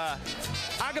at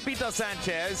Agapito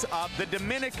Sanchez of the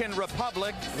Dominican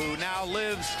Republic, who now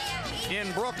lives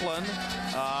in Brooklyn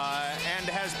and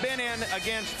has been in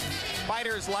against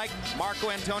fighters like Marco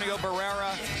Antonio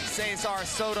Barrera, Cesar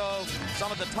Soto,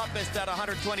 some of the toughest at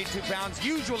 122 pounds.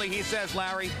 Usually, he says,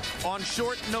 Larry, on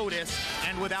short notice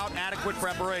and without adequate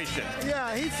preparation.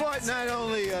 Yeah, he fought not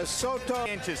only Soto.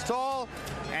 Inches tall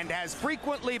and has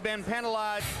frequently been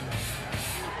penalized.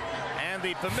 And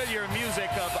the familiar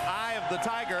music of Eye of the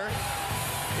Tiger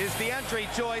is the entry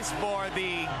choice for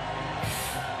the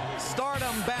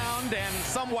stardom-bound and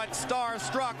somewhat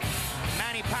star-struck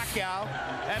Manny Pacquiao,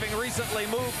 having recently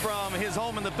moved from his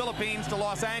home in the Philippines to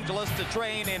Los Angeles to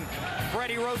train in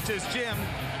Freddie Roach's gym.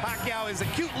 Pacquiao is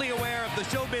acutely aware of the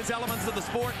showbiz elements of the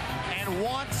sport and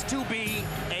wants to be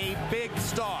a big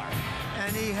star.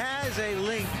 And he has a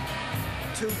link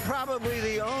to probably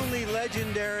the only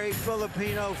legendary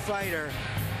Filipino fighter,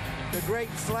 the great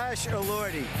Flash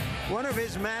Elordi. One of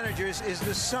his managers is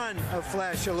the son of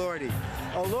Flash Elordi.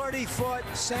 Elordi fought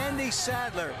Sandy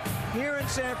Sadler here in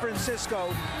San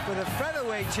Francisco for the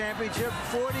featherweight championship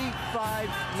 45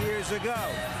 years ago.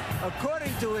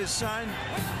 According to his son,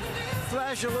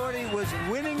 Flash Elordi was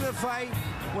winning the fight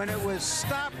when it was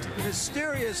stopped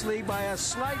mysteriously by a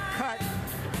slight cut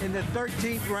in the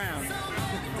 13th round.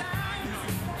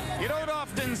 You don't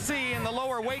often see in the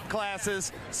lower weight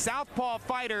classes southpaw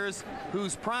fighters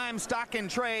whose prime stock in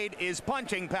trade is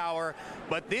punching power,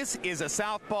 but this is a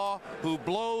southpaw who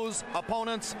blows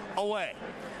opponents away.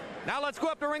 Now let's go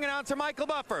up to ring announcer Michael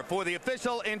Buffer for the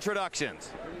official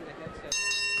introductions.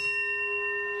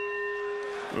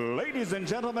 Ladies and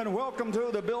gentlemen, welcome to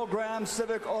the Bill Graham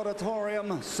Civic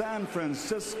Auditorium, San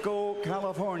Francisco,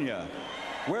 California,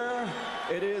 where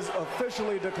it is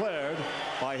officially declared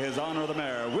by His Honor the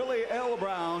Mayor, Willie L.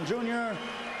 Brown, Jr.,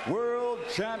 World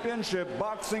Championship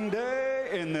Boxing Day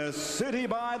in the city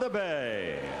by the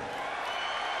bay.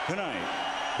 Tonight,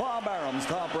 Bob Arum's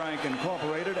Top Rank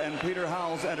Incorporated and Peter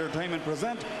Howell's Entertainment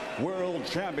present World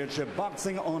Championship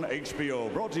Boxing on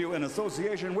HBO, brought to you in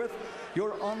association with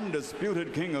your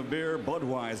undisputed king of beer,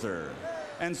 Budweiser,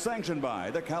 and sanctioned by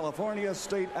the California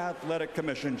State Athletic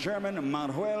Commission Chairman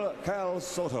Manuel Cal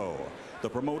Soto. The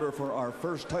promoter for our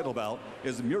first title bout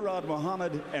is Murad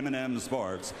Muhammad, M&M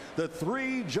Sports. The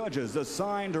 3 judges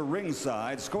assigned to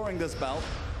ringside scoring this bout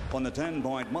on the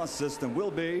 10-point must system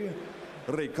will be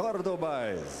Ricardo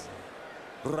Baez,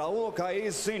 Raul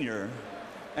Caiz Sr.,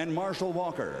 and Marshall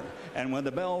Walker. And when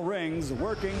the bell rings,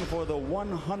 working for the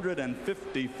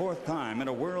 154th time in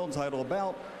a world title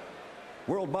bout,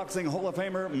 World Boxing Hall of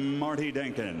Famer Marty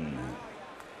Denkin.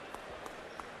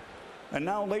 And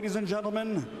now, ladies and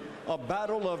gentlemen, a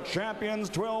battle of champions,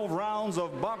 12 rounds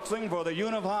of boxing for the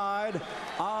unified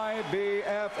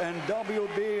IBF and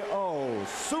WBO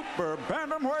Super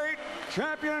Bantamweight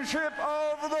Championship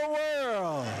of the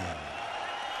World.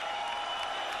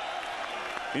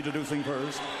 Introducing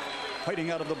first,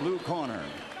 fighting out of the blue corner,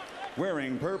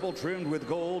 wearing purple trimmed with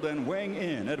gold and weighing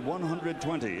in at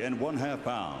 120 1/2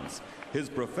 pounds. His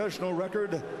professional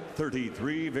record,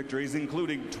 33 victories,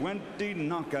 including 20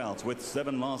 knockouts with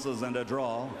 7 losses and a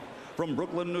draw. From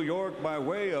Brooklyn, New York, by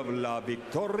way of La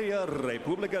Victoria,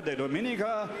 República de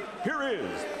Dominica, here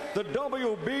is the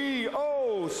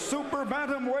WBO Super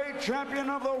Bantamweight Champion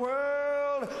of the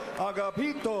World,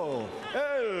 Agapito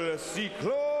El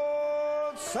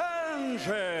Ciclo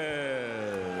Sanchez.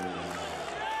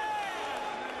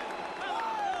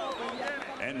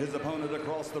 And his opponent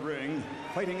across the ring,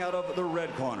 fighting out of the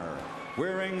red corner,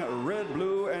 wearing red,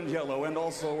 blue, and yellow, and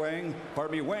also weighing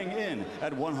in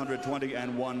at 120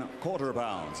 1/4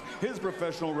 pounds. His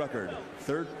professional record,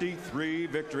 33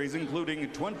 victories, including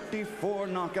 24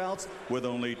 knockouts with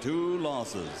only 2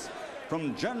 losses.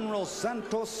 From General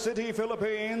Santos City,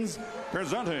 Philippines,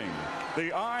 presenting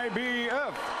the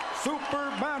IBF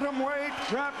Super Bantamweight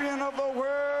Champion of the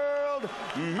World,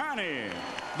 Manny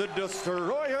the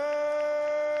Destroyer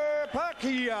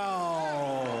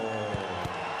Pacquiao.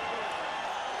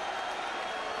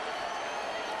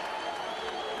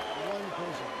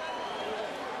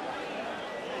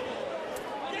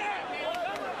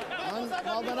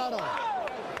 Maldonado.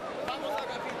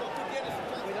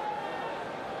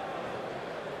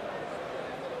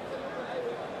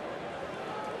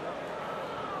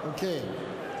 Okay,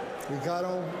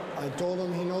 Ricardo, I told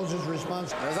him he knows his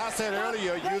responsibility. As I said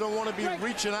earlier, you don't want to be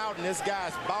reaching out and this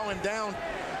guy's bowing down,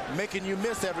 making you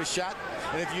miss every shot.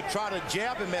 And if you try to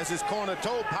jab him as his corner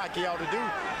told Pacquiao to do,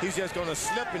 he's just going to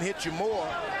slip and hit you more.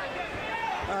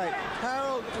 All right,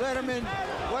 Harold Letterman,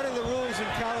 what are the rules in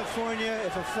California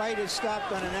if a fight is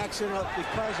stopped on an accidental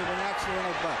because of an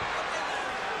accidental butt?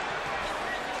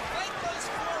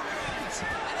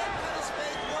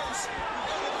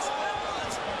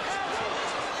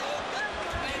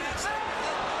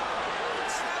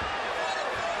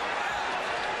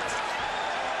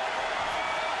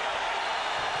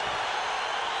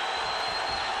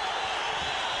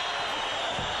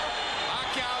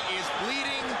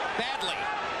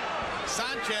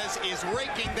 Sanchez is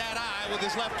raking that eye with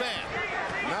his left hand.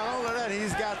 Not only that,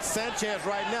 he's got Sanchez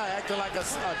right now acting like a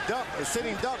duck, a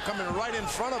sitting duck coming right in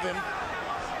front of him.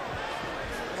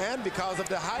 And because of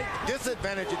the height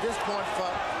disadvantage at this point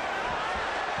for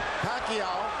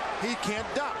Pacquiao, he can't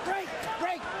duck. Break,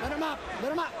 let him up,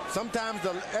 let him up. Sometimes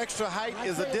the extra height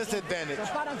is a disadvantage.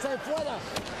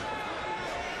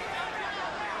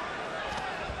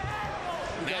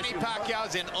 Manny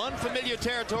Pacquiao's in unfamiliar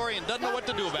territory and doesn't know what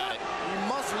to do about it. You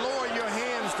must lower your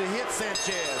hands to hit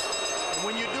Sanchez. And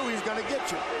when you do, he's going to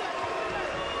get you.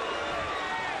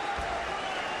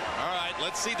 All right,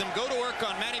 let's see them go to work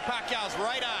on Manny Pacquiao's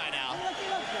right eye now.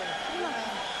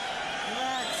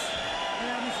 Relax.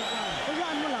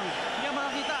 Huwag mo lang. Hindi ka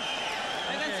makakita.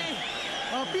 I can see.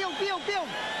 Oh, piyong.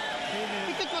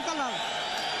 Pikit ko ka lang.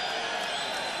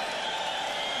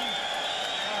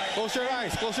 Close your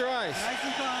eyes, close your eyes. Nice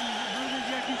and calm. Bruises,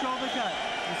 you control the cut.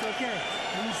 It's okay.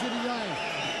 Let me see the eyes.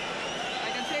 I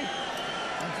can see.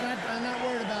 I'm not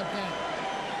worried about that.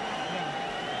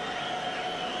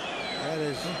 That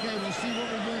is. Okay, we'll see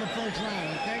what we do in the first round,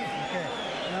 okay? Okay.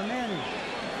 Now, Manny,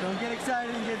 don't get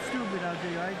excited and get stupid out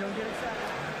there, all right? Don't get excited.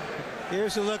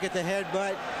 Here's a look at the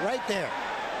headbutt right there.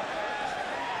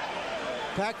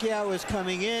 Pacquiao was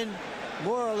coming in,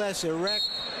 more or less erect.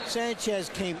 Sanchez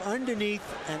came underneath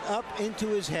and up into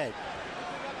his head.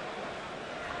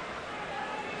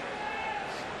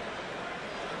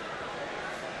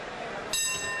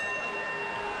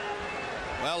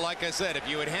 Well, like I said, if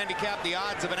you had handicapped the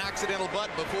odds of an accidental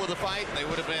butt before the fight, they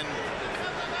would have been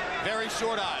very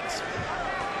short odds.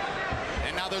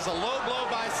 And now there's a low blow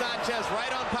by Sanchez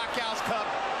right on Pacquiao's cup.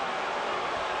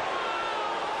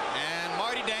 And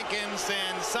Marty Denkin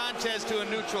sends Sanchez to a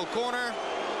neutral corner.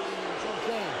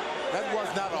 That was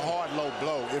not a hard low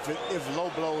blow. If low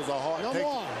blows are hard, no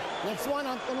more. Next one,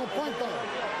 I'm going to point though.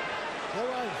 All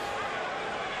right.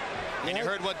 And you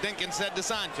heard what Denkin said to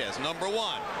Sanchez. Number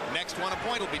 1. Next one, a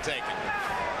point will be taken.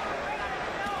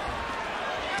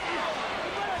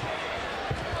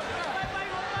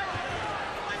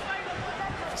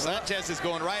 Sanchez is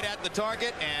going right at the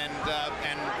target, and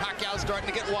Pacquiao's starting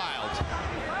to get wild.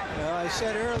 Well, I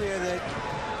said earlier that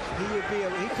he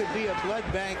could be a blood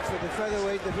bank for the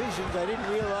featherweight divisions. I didn't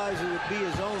realize it would be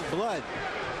his own blood.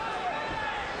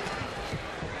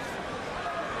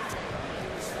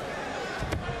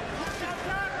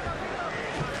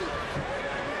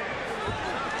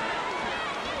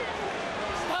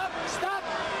 Stop!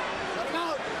 Let him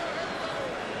out!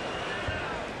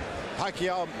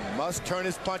 Pacquiao must turn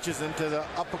his punches into the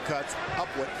uppercuts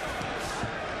upward.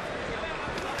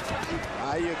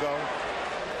 There you go.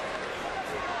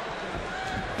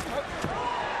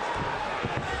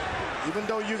 Even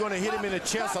though you're going to hit him in the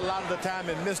chest a lot of the time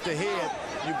and miss the head,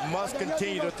 you must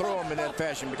continue to throw him in that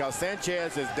fashion because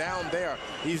Sanchez is down there.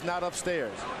 He's not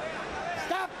upstairs.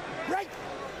 Stop! Break!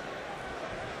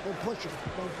 Don't push him.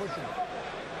 Don't push him.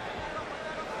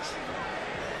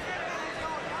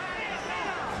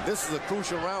 This is a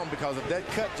crucial round because if that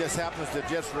cut just happens to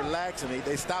just relax and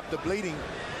they stop the bleeding,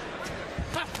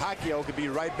 Pacquiao could be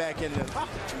right back in the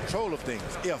control of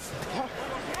things.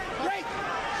 Break.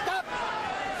 Stop.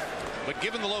 But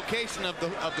given the location of the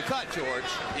cut, George,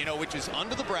 you know, which is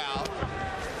under the brow,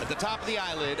 at the top of the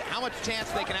eyelid, how much chance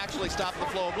they can actually stop the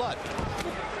flow of blood?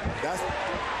 That's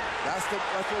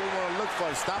what we want to look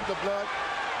for. Stop the blood.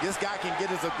 This guy can get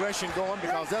his aggression going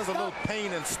because there's a little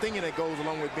pain and stinging that goes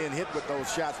along with being hit with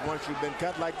those shots once you've been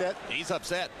cut like that. He's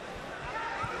upset.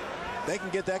 They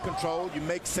can get that control. You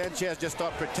make Sanchez just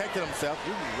start protecting himself.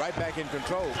 You're right back in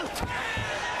control.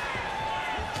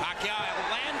 Pacquiao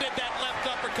landed that left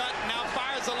uppercut, now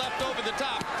fires a left over the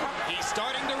top. He's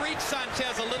starting to reach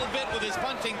Sanchez a little bit with his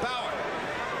punching power.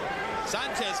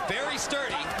 Sanchez very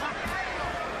sturdy.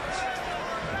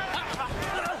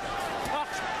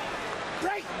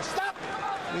 Break. Stop.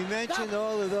 We mentioned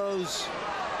all of those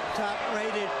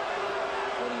top-rated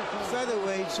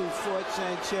featherweights who fought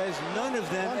Sanchez. None of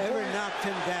them ever knocked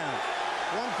him down.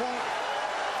 1 point.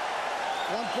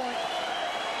 1 point.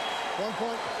 1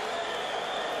 point.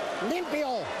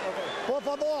 Limpio. Por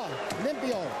favor.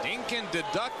 Limpio. Dinkin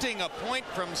deducting a point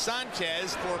from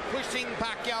Sanchez for pushing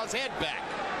Pacquiao's head back.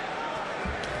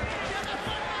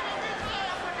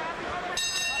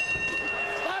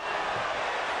 Stop.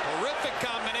 Horrific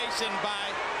combination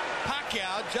by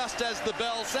Pacquiao just as the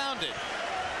bell sounded.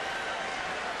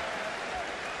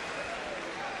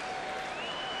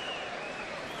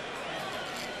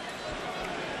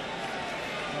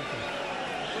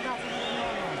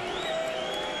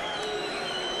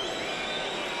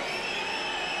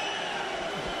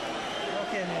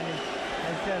 Okay, Manny.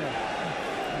 That's better.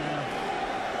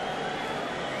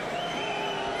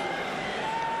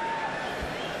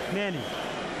 Manny,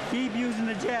 keep using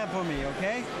the jab for me,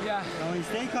 okay? Yeah. Now, when you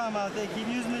stay calm out there, keep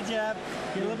using the jab.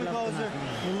 Get a little bit closer.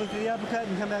 You look to the uppercut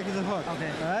and come back to the hook.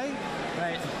 Okay. All right?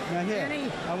 Right. Now here.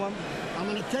 Manny, I'm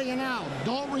going to tell you now,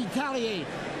 don't retaliate.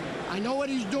 I know what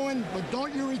he's doing, but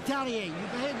don't you retaliate. You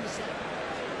behave yourself.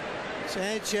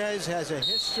 Sanchez has a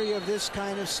history of this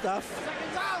kind of stuff.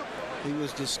 Seconds out. He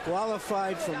was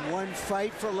disqualified from one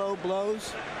fight for low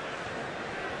blows.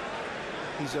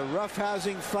 He's a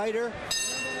roughhousing fighter,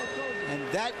 and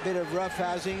that bit of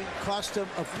roughhousing cost him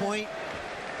a point,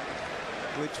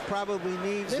 which probably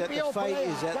means that the fight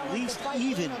is at least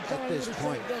even at this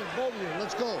point.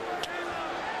 Let's go.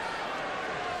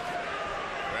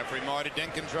 Referee Marty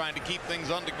Dinkin trying to keep things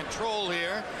under control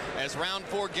here as round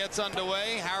 4 gets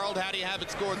underway. Harold, how do you have it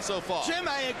scored so far? Jim,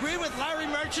 I agree with Larry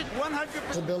Merchant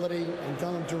 100%. Ability and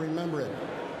tell him to remember it.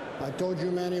 I told you,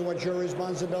 Manny, what your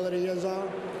responsibility is.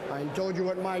 I told you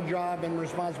what my job and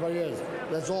responsibility is.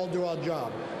 Let's all do our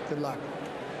job. Good luck.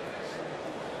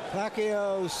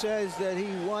 Pacquiao says that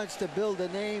he wants to build a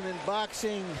name in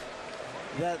boxing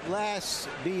that lasts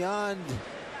beyond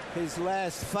his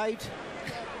last fight.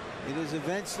 It is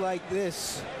events like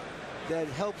this that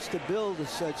helps to build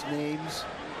such names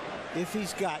if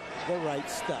he's got the right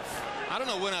stuff. I don't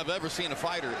know when I've ever seen a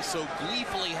fighter so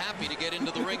gleefully happy to get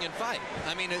into the ring and fight.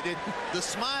 I mean, the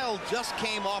smile just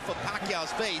came off of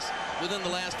Pacquiao's face within the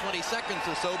last 20 seconds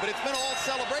or so, but it's been all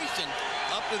celebration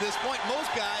up to this point.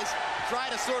 Most guys try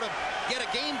to sort of get a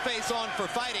game face on for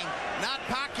fighting. Not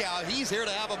Pacquiao. He's here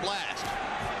to have a blast.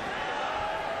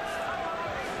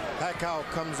 Pacquiao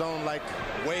comes on like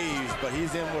waves, but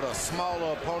he's in with a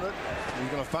smaller opponent. He's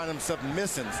going to find himself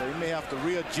missing, so he may have to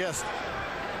readjust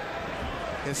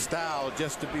his style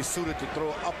just to be suited to throw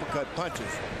uppercut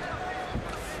punches.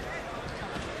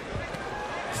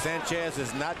 Sanchez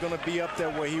is not going to be up there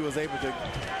where he was able to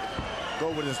go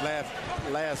with his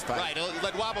last fight. Right,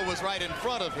 Ledwaba was right in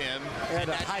front of him at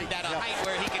a height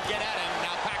where he could get at him.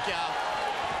 Now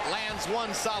Pacquiao lands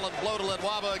one solid blow to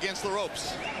Ledwaba against the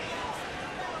ropes.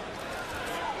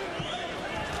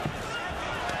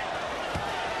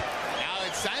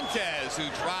 Sanchez, who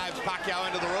drives Pacquiao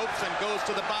into the ropes and goes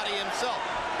to the body himself.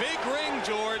 Big ring,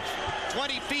 George,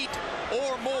 20 feet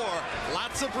or more.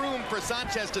 Lots of room for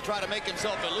Sanchez to try to make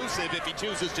himself elusive if he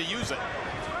chooses to use it.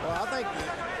 Well, I think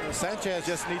Sanchez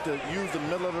just needs to use the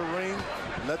middle of the ring,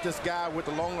 let this guy with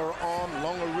the longer arm,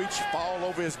 longer reach fall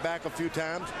over his back a few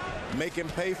times, make him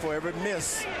pay for every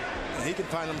miss, and he can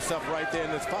find himself right there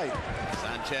in this fight.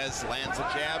 Sanchez lands a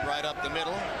jab right up the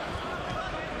middle.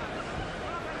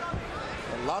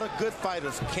 A lot of good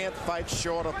fighters can't fight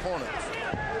short opponents.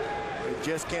 They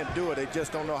just can't do it. They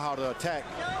just don't know how to attack.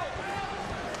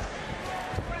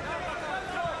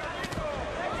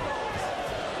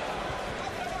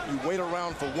 You wait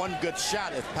around for one good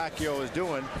shot, as Pacquiao is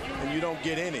doing, and you don't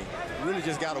get any. You really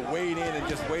just got to wade in and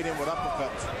just wade in with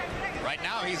uppercuts. Right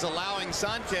now, he's allowing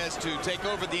Sanchez to take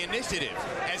over the initiative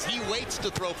as he waits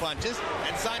to throw punches,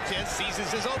 and Sanchez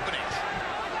seizes his openings.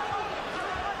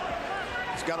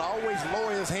 He's got to always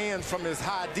lower his hands from his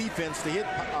high defense to hit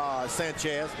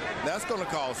Sanchez. That's going to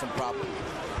cause some problems.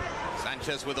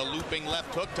 Sanchez with a looping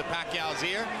left hook to Pacquiao's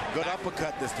ear. Good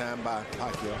uppercut this time by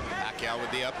Pacquiao. Pacquiao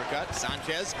with the uppercut.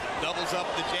 Sanchez doubles up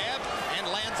the jab and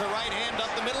lands a right hand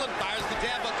up the middle and fires the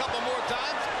jab a couple more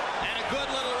times. And a good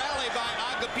little rally by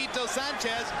Agapito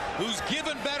Sanchez, who's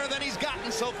given better than he's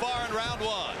gotten so far in round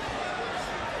one.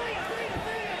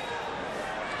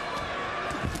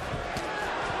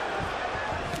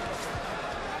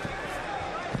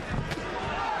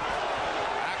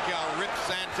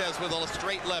 Sanchez with a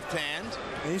straight left hand.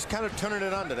 And he's kind of turning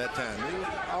it under that time. He was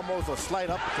almost a slight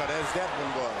uppercut, as that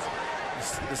one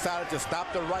was. He decided to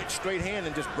stop the right straight hand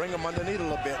and just bring him underneath a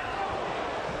little bit.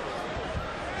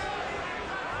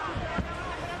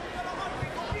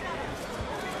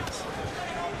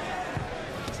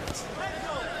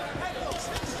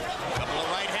 Couple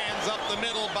of right hands up the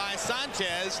middle by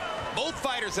Sanchez. Both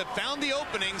fighters have found the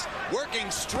openings,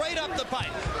 working straight up the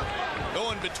pipe,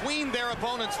 going between their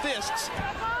opponent's fists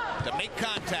to make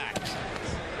contact.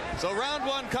 So round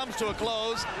one comes to a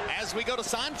close as we go to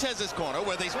Sanchez's corner,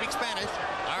 where they speak Spanish.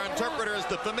 Our interpreter is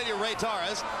the familiar Ray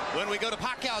Torres. When we go to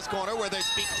Pacquiao's corner, where they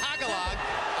speak Tagalog,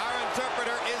 our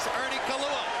interpreter is Ernie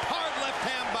Kalua. Hard left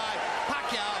hand by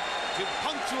Pacquiao to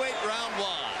punctuate round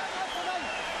one.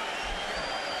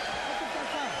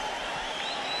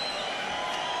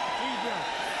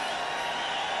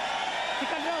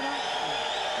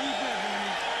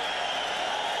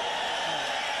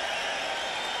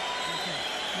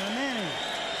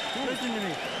 Listen to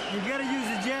me. You got to use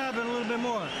the jab and a little bit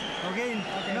more. Okay?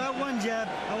 Not one jab.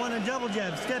 I want a double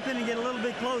jab. Step in and get a little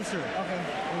bit closer. Okay?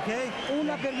 Okay? Don't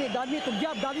let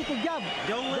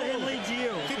him lead to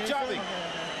you. Keep jabbing.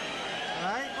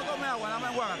 All right?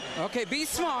 Okay, be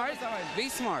smart. Be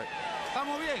smart.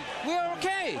 We're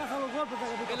okay.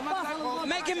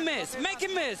 Make him miss. Make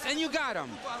him miss. And you got him.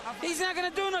 He's not going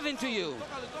to do nothing to you.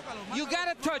 You got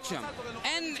to touch him.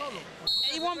 And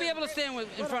he won't be able to stand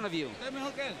in front of you.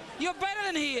 You're better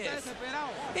than he is.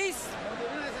 He's...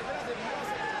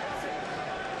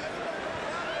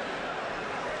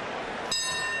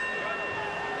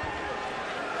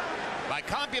 By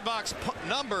CompuBox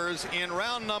numbers in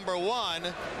round number one,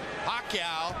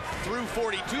 Pacquiao threw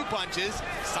 42 punches,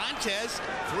 Sanchez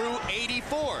threw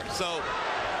 84. So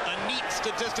a neat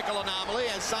statistical anomaly,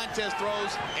 as Sanchez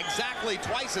throws exactly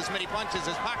twice as many punches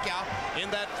as Pacquiao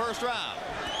in that first round.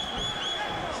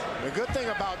 The good thing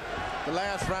about the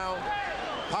last round,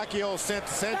 Pacquiao sent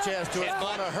Sanchez to his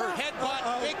corner hurt.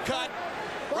 Headbutt, big cut,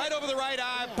 right over the right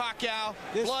eye of Pacquiao.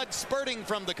 Blood spurting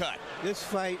from the cut. This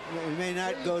fight may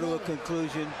not go to a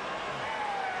conclusion,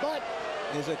 but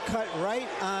there's a cut right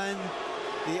on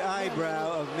the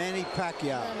eyebrow of Manny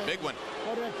Pacquiao. Big one.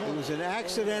 It was an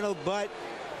accidental butt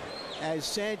as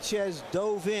Sanchez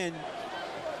dove in,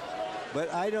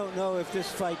 but I don't know if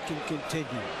this fight can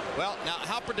continue. Well, now,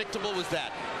 how predictable was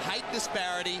that? Height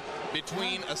disparity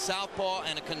between a southpaw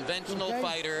and a conventional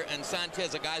fighter, and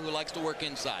Sanchez, a guy who likes to work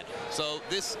inside. So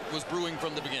this was brewing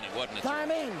from the beginning, wasn't it?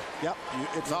 Timing. Yep,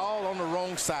 it's all on the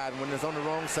wrong side. When it's on the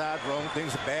wrong side, wrong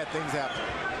things, bad things happen.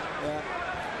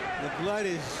 The blood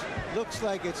looks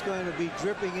like it's going to be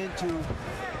dripping into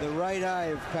the right eye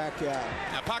of Pacquiao.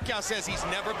 Now, Pacquiao says he's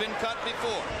never been cut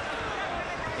before.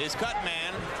 His cut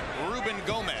man, Ruben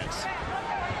Gomez.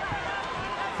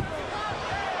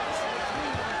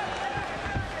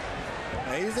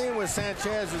 Now, he's in with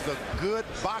Sanchez, is a good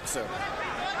boxer.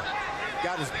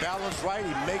 Got his balance right,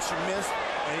 he makes you miss,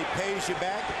 and he pays you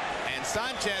back. And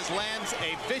Sanchez lands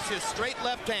a vicious straight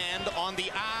left hand on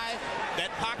the eye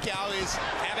that Pacquiao is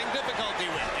having difficulty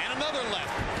with. And another left,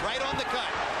 right on the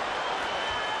cut.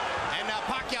 And now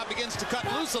Pacquiao begins to cut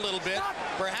loose a little bit,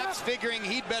 perhaps figuring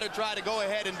he'd better try to go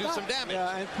ahead and do some damage.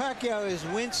 Yeah, and Pacquiao is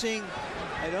wincing.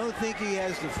 I don't think he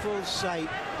has the full sight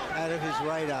out of his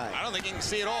right eye. I don't think he can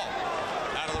see it all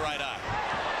out of the right eye.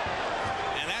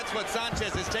 And that's what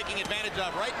Sanchez is taking advantage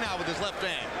of right now with his left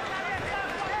hand.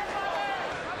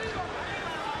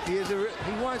 He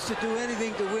wants to do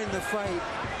anything to win the fight,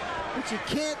 but you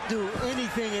can't do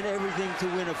anything and everything to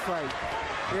win a fight.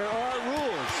 There are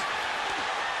rules.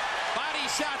 Body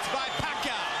shots by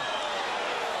Pacquiao.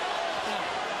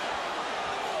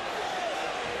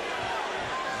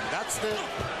 That's the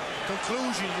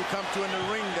conclusion you come to in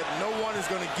the ring, that no one is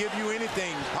going to give you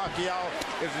anything. Pacquiao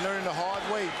is learning the hard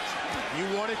way. You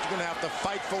want it, you're going to have to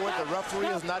fight for it. The referee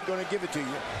is not going to give it to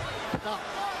you.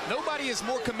 Nobody is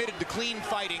more committed to clean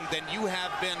fighting than you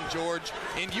have been, George.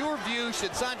 In your view,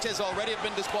 should Sanchez already have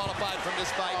been disqualified from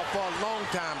this fight? For a long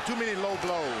time. Too many low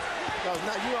blows.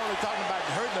 Now you're only talking about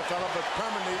hurting the fella, but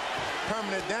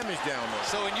permanent damage down there.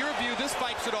 So in your view, this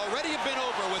fight should already have been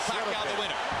over with Pacquiao the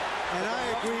winner. And I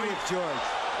agree with George.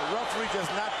 The referee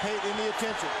just not paid any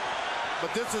attention.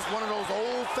 But this is one of those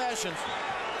old-fashioned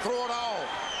throw it all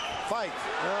fight.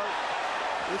 Well,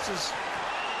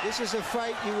 this is a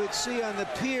fight you would see on the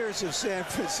piers of San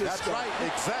Francisco. That's right,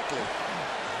 exactly.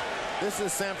 This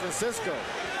is San Francisco.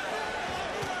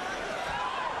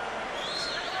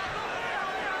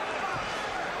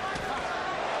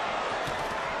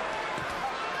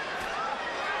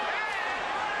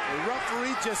 The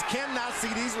referee just cannot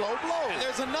see these low blows. And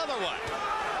there's another one.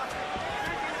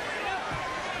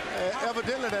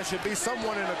 Evidently, there should be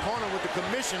someone in the corner with the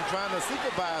commission trying to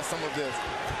supervise some of this.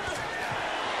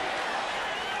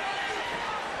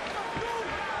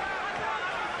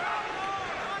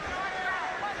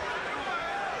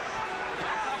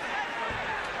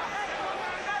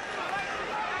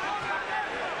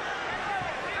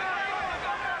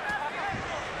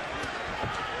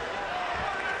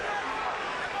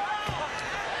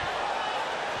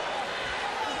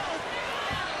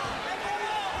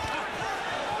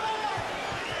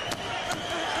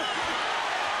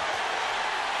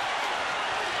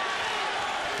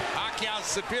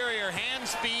 Superior hand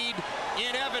speed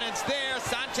in evidence there.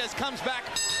 Sanchez comes back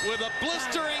with a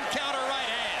blistering counter right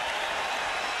hand.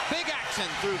 Big action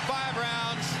through 5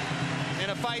 rounds in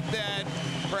a fight that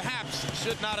perhaps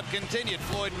should not have continued.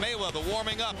 Floyd Mayweather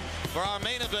warming up for our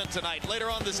main event tonight. Later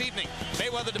on this evening,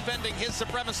 Mayweather defending his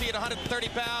supremacy at 130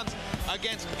 pounds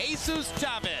against Jesus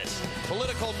Chavez,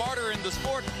 political martyr in the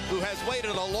sport who has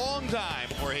waited a long time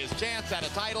for his chance at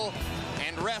a title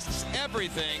and rests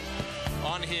everything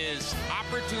on his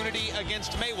opportunity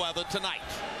against Mayweather tonight.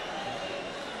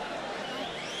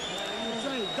 He's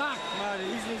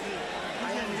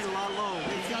a lot low.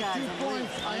 He's got 2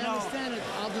 points. I understand it.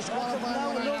 I'll disqualify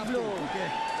him when I have to. Okay.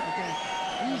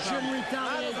 He shouldn't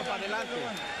retaliate.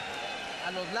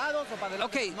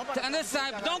 Okay, on this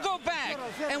side, but don't go back.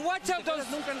 And watch out those.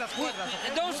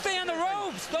 Don't stay on the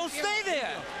ropes. Don't stay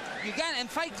there. You got it, and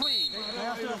fight clean.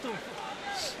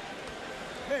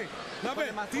 Hey,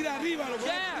 tira arriba.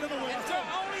 Yeah, and throw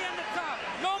only on the top.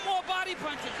 No more body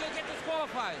punches. You'll get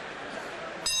disqualified.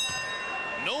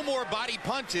 No more body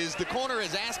punches. The corner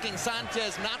is asking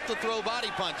Sanchez not to throw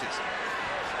body punches.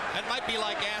 That might be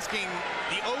like asking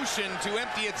the ocean to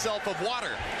empty itself of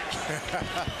water.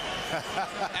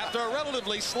 After a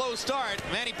relatively slow start,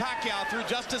 Manny Pacquiao threw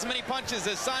just as many punches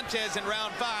as Sanchez in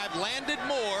round 5, landed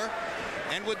more,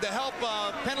 and with the help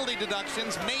of penalty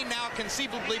deductions, may now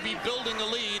conceivably be building a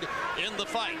lead in the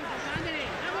fight.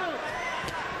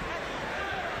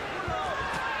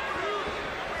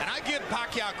 And I give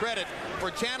Pacquiao credit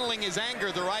for channeling his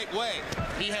anger the right way.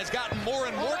 He has gotten more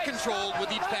and more controlled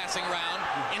with each passing round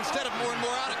instead of more and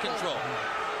more out of control.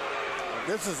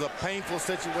 This is a painful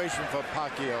situation for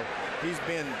Pacquiao. He's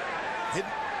been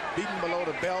beaten below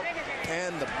the belt,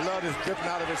 and the blood is dripping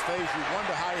out of his face. You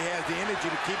wonder how he has the energy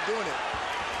to keep doing it.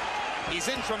 He's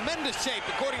in tremendous shape,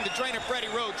 according to trainer Freddie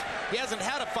Roach. He hasn't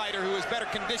had a fighter who is better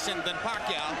conditioned than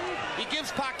Pacquiao. He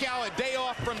gives Pacquiao a day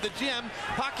off from the gym.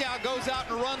 Pacquiao goes out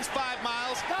and runs 5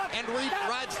 miles and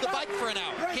rides the bike for an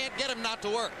hour. Can't get him not to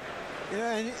work.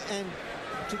 Yeah, and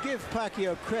to give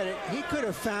Pacquiao credit, he could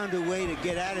have found a way to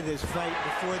get out of this fight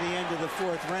before the end of the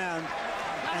 4th round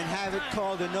and have it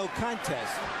called a no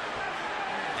contest.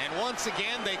 And once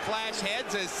again, they clash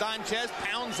heads as Sanchez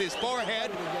pounds his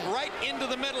forehead right into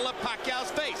the middle of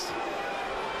Pacquiao's face.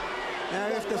 Now,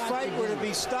 if the fight were to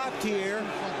be stopped here,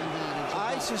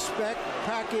 I suspect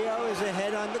Pacquiao is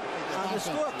ahead on the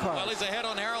scorecard. Well, he's ahead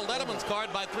on Harold Edelman's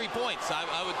card by 3 points.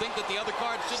 I would think that the other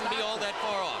cards shouldn't be all that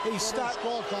far off. He stopped.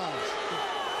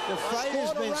 The fight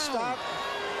has been stopped,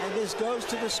 and this goes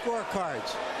to the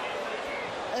scorecards.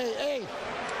 Hey.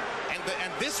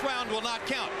 And this round will not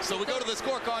count. So we go to the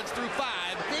scorecards through 5.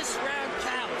 This round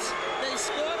counts. They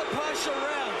score the partial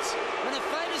rounds. When a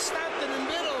fight is stopped in the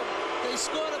middle, they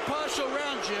score the partial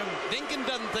round, Jim. Dinkin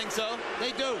doesn't think so.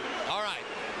 They do. All right.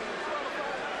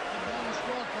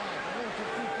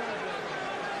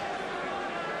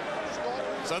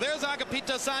 So there's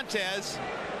Agapito Sanchez,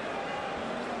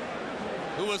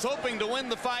 who was hoping to win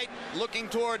the fight, looking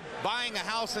toward buying a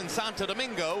house in Santo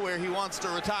Domingo, where he wants to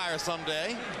retire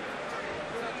someday.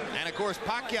 And of course,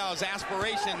 Pacquiao's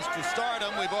aspirations to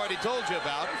stardom, we've already told you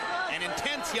about. An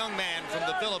intense young man from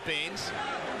the Philippines.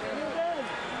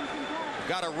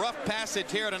 got a rough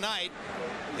passage here tonight.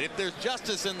 If there's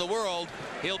justice in the world,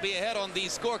 he'll be ahead on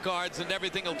these scorecards and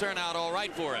everything will turn out all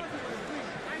right for him.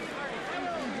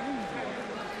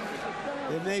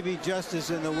 There may be justice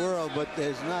in the world, but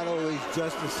there's not always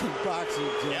justice in boxing,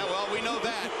 Jim. Yeah, well, we know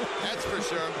that. That's for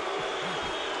sure.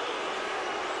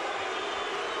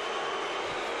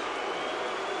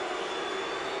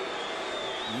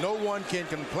 No one can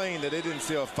complain that they didn't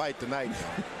see a fight tonight.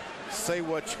 Say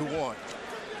what you want.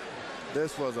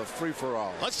 This was a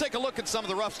free-for-all. Let's take a look at some of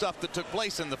the rough stuff that took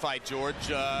place in the fight, George.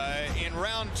 In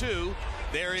round 2,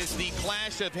 there is the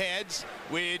clash of heads,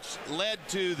 which led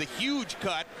to the huge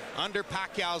cut under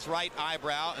Pacquiao's right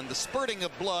eyebrow and the spurting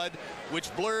of blood,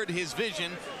 which blurred his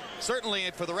vision, certainly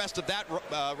for the rest of that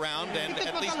round, and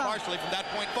at least partially from that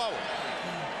point forward.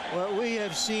 What we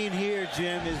have seen here,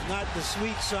 Jim, is not the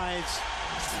sweet science,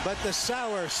 but the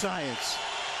sour science.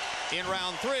 In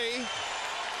round 3,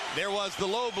 there was the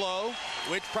low blow,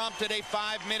 which prompted a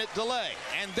 5-minute delay.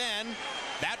 And then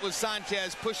that was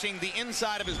Sanchez pushing the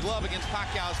inside of his glove against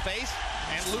Pacquiao's face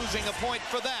and losing a point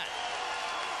for that.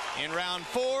 In round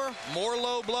 4, more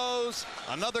low blows,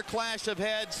 another clash of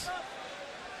heads,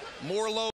 more low